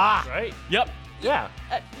little right? Yep. Yeah.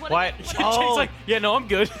 What Why? Are they, Jake's Oh. like, yeah, no, I'm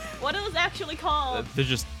good. what are those actually called? They're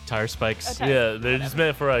just tire spikes. Okay. Yeah, they're just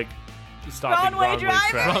meant for like stopping Wrong-way drivers?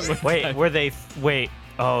 traffic. Wait, were they? Wait.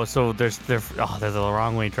 Oh, so they're the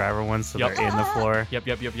wrong way driver ones, so Yep. they're in the floor.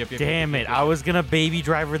 Yep. Damn it! I was gonna baby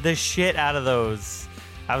driver the shit out of those.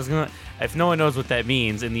 I was gonna. If no one knows what that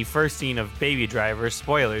means, in the first scene of Baby Driver,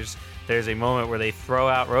 spoilers, there's a moment where they throw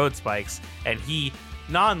out road spikes, and he,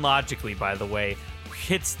 non-logically, by the way,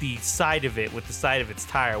 hits the side of it with the side of its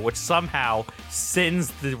tire, which somehow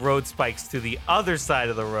sends the road spikes to the other side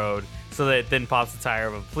of the road, so that it then pops the tire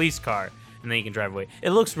of a police car, and then you can drive away.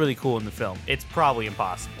 It looks really cool in the film. It's probably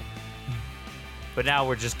impossible. But now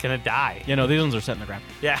we're just gonna die. Yeah, no, these ones are set in the ground.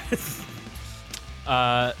 Yeah.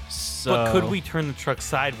 So. But could we turn the truck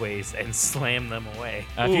sideways and slam them away?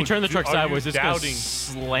 If you Ooh, turn the dude, truck are you sideways, it's gonna doubting-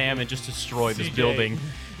 slam and just destroy this CJ? building.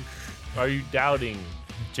 Are you doubting,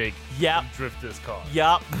 Jake? Yep. you drift this car.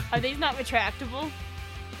 Yup. Are these not retractable?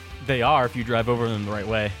 They are if you drive over them the right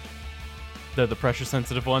way. They're the pressure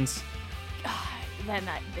sensitive ones. Then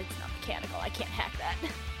it's not mechanical. I can't hack that.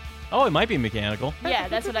 Oh, it might be mechanical. Yeah,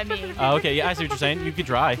 that's what I mean. Oh, okay, yeah, I see what you're saying. You could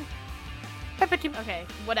try. Okay,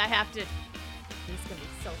 what I have to. This is gonna be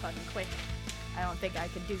so fucking quick. I don't think I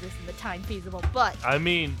could do this in the time feasible, but I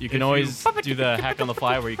mean, You can if always do the hack on the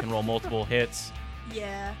fly where you can roll multiple hits.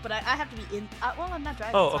 yeah, but I have to be in. Well, I'm not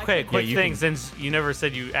driving. Oh, so I okay. can't- Quick you thing, can- since you never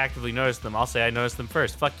said you actively noticed them, I'll say I noticed them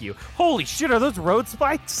first. Fuck you. Holy shit, are those road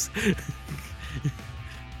spikes?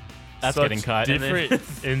 That's such getting cut. different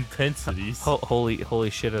intensities. Holy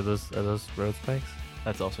shit, are those road spikes?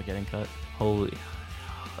 That's also getting cut. Holy.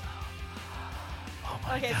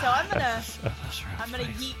 Okay, so I'm gonna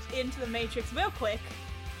yeet into the matrix real quick.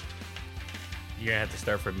 You're gonna have to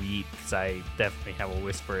start from yeet, because I definitely have a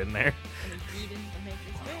whisper in there. I'm gonna yeet into the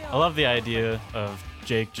matrix real. I love the idea of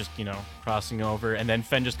Jake just, crossing over and then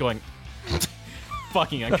Fen just going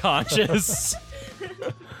fucking unconscious.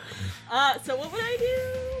 So what would I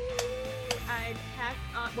do? I'd hack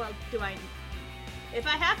on. Well, if I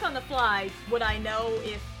hack on the fly, would I know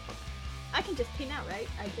if I can just pin out, right?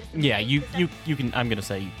 Yeah, you can. I'm gonna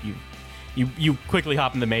say you quickly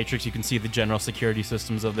hop in the matrix. You can see the general security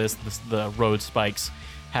systems of this. The road spikes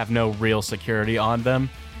have no real security on them.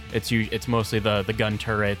 It's mostly the gun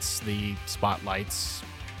turrets, the spotlights,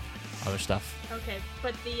 other stuff. Okay,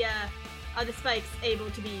 but the are the spikes able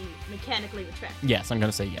to be mechanically retracted? Yes, I'm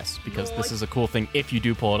gonna say yes because this Nice. is a cool thing if you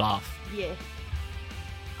do pull it off. Yeah.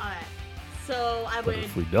 Alright. So I But would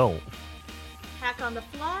if we don't, hack on the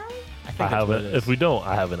fly. I think I that's have what it. it is. If we don't,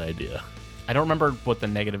 I have an idea. I don't remember what the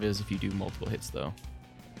negative is if you do multiple hits though.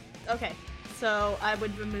 Okay. So I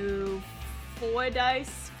would remove 4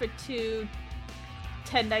 dice for 2,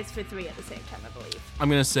 10 dice for 3 at the same time, I believe. I'm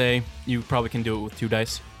gonna say you probably can do it with 2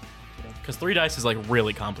 dice because 3 dice is like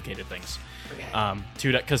really complicated things.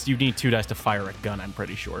 2 because you need 2 dice to fire a gun. I'm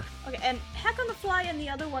pretty sure. Okay, and hack on the fly and the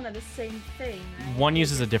other one are the same thing, right? One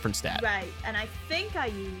uses a different stat. Right, and I think I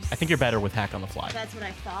use. I think you're better with hack on the fly. That's what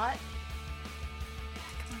I thought.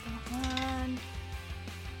 Come on.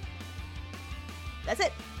 That's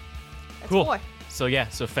it. That's Cool. 4. So yeah,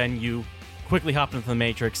 so Fen, you quickly hop into the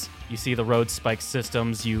Matrix. You see the road spike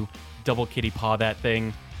systems. You double kitty paw that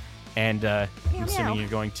thing, and I'm assuming meow. you're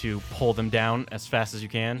going to pull them down as fast as you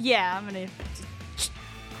can. Yeah, I'm gonna.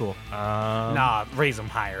 Cool. Nah, raise them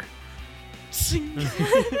higher.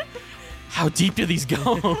 How deep do these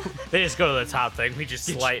go? They just go to the top thing. We just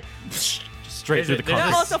slide. Straight through the There's They're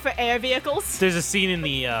carpet. also for air vehicles. There's a scene in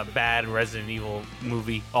the bad Resident Evil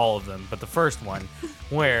movie, all of them, but the first one,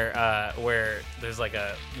 where there's like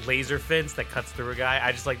a laser fence that cuts through a guy.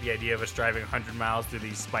 I just like the idea of us driving 100 miles through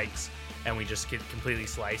these spikes, and we just get completely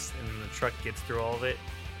sliced, and then the truck gets through all of it.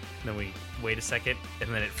 And then we wait a second,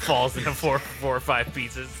 and then it falls into four or five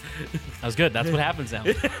pieces. That was good. That's what happens now.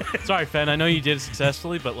 Sorry, Fen. I know you did it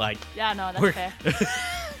successfully, but like, Yeah, no, that's We're- fair.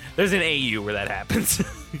 There's an AU where that happens.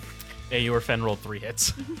 you or Fen rolled 3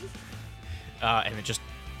 hits, and it just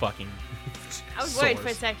fucking. I was worried soars.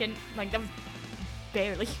 for a second. Like, that was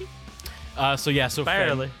barely. So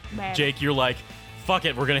Barely. Fen, Jake, you're like, fuck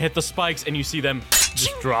it, we're gonna hit the spikes, and you see them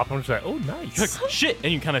Just drop them. Just like, oh, nice. shit,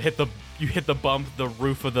 and you kind of hit the bump, the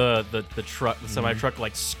roof of the truck, the semi truck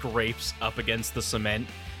like scrapes up against the cement,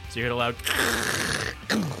 so you hear a loud,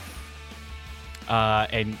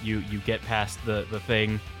 and you get past the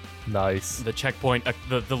thing, Nice. the checkpoint,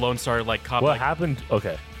 the Lone Star like cop. What like, happened?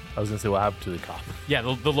 Okay. I was going to say what happened to the cop. Yeah,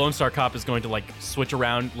 the Lone Star cop is going to like switch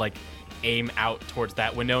around, like aim out towards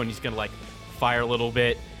that window, and he's gonna like fire a little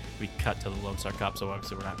bit. We cut to the Lone Star cop, so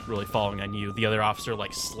obviously we're not really following on you. The other officer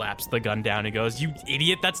like slaps the gun down and goes, "You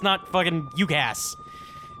idiot! That's not fucking UCAS."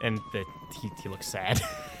 And he looks sad.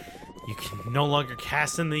 You can no longer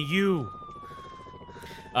cast in the U.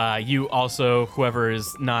 You also, whoever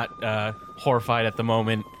is not horrified at the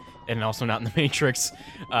moment, and also not in the Matrix,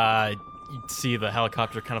 you see the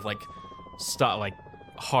helicopter kind of like stop, like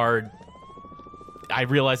hard. I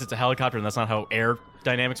realize it's a helicopter, and that's not how air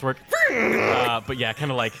dynamics work. But yeah,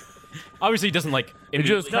 kind of like. Obviously, it doesn't like. It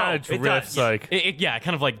just No, kind it of drifts does. like. It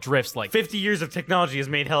kind of like drifts like. 50 years of technology has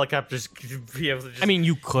made helicopters be able to just. I mean,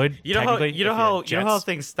 you could. You know how technically, if had you know how jets.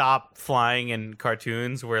 things stop flying in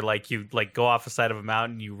cartoons where like you like go off the side of a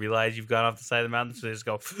mountain, you realize you've gone off the side of the mountain, so they just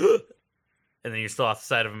go, and then you're still off the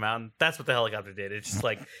side of a mountain. That's what the helicopter did. It just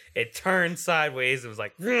like it turned sideways. It was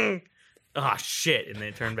like, oh shit, and then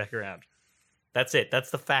it turned back around. That's it.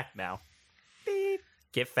 That's the fact now. Beep,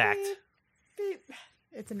 Get fact. beep.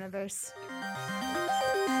 It's in reverse.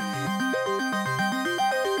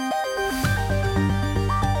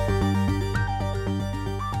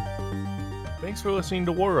 Thanks for listening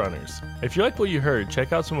to War Runners. If you like what you heard,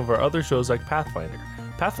 check out some of our other shows like Pathfinder.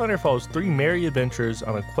 Pathfinder follows 3 merry adventurers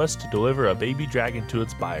on a quest to deliver a baby dragon to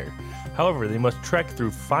its buyer. However, they must trek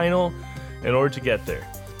through Final in order to get there.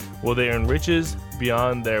 Will they earn riches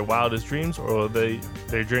beyond their wildest dreams, or will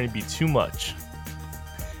their journey be too much?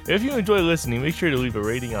 If you enjoy listening, make sure to leave a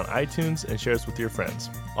rating on iTunes and share us with your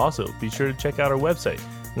friends. Also, be sure to check out our website.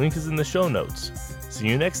 Link is in the show notes. See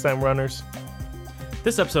you next time, runners.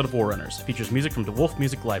 This episode of War Runners features music from DeWolf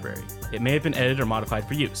Music Library. It may have been edited or modified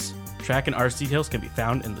for use. Track and artist details can be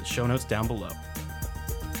found in the show notes down below.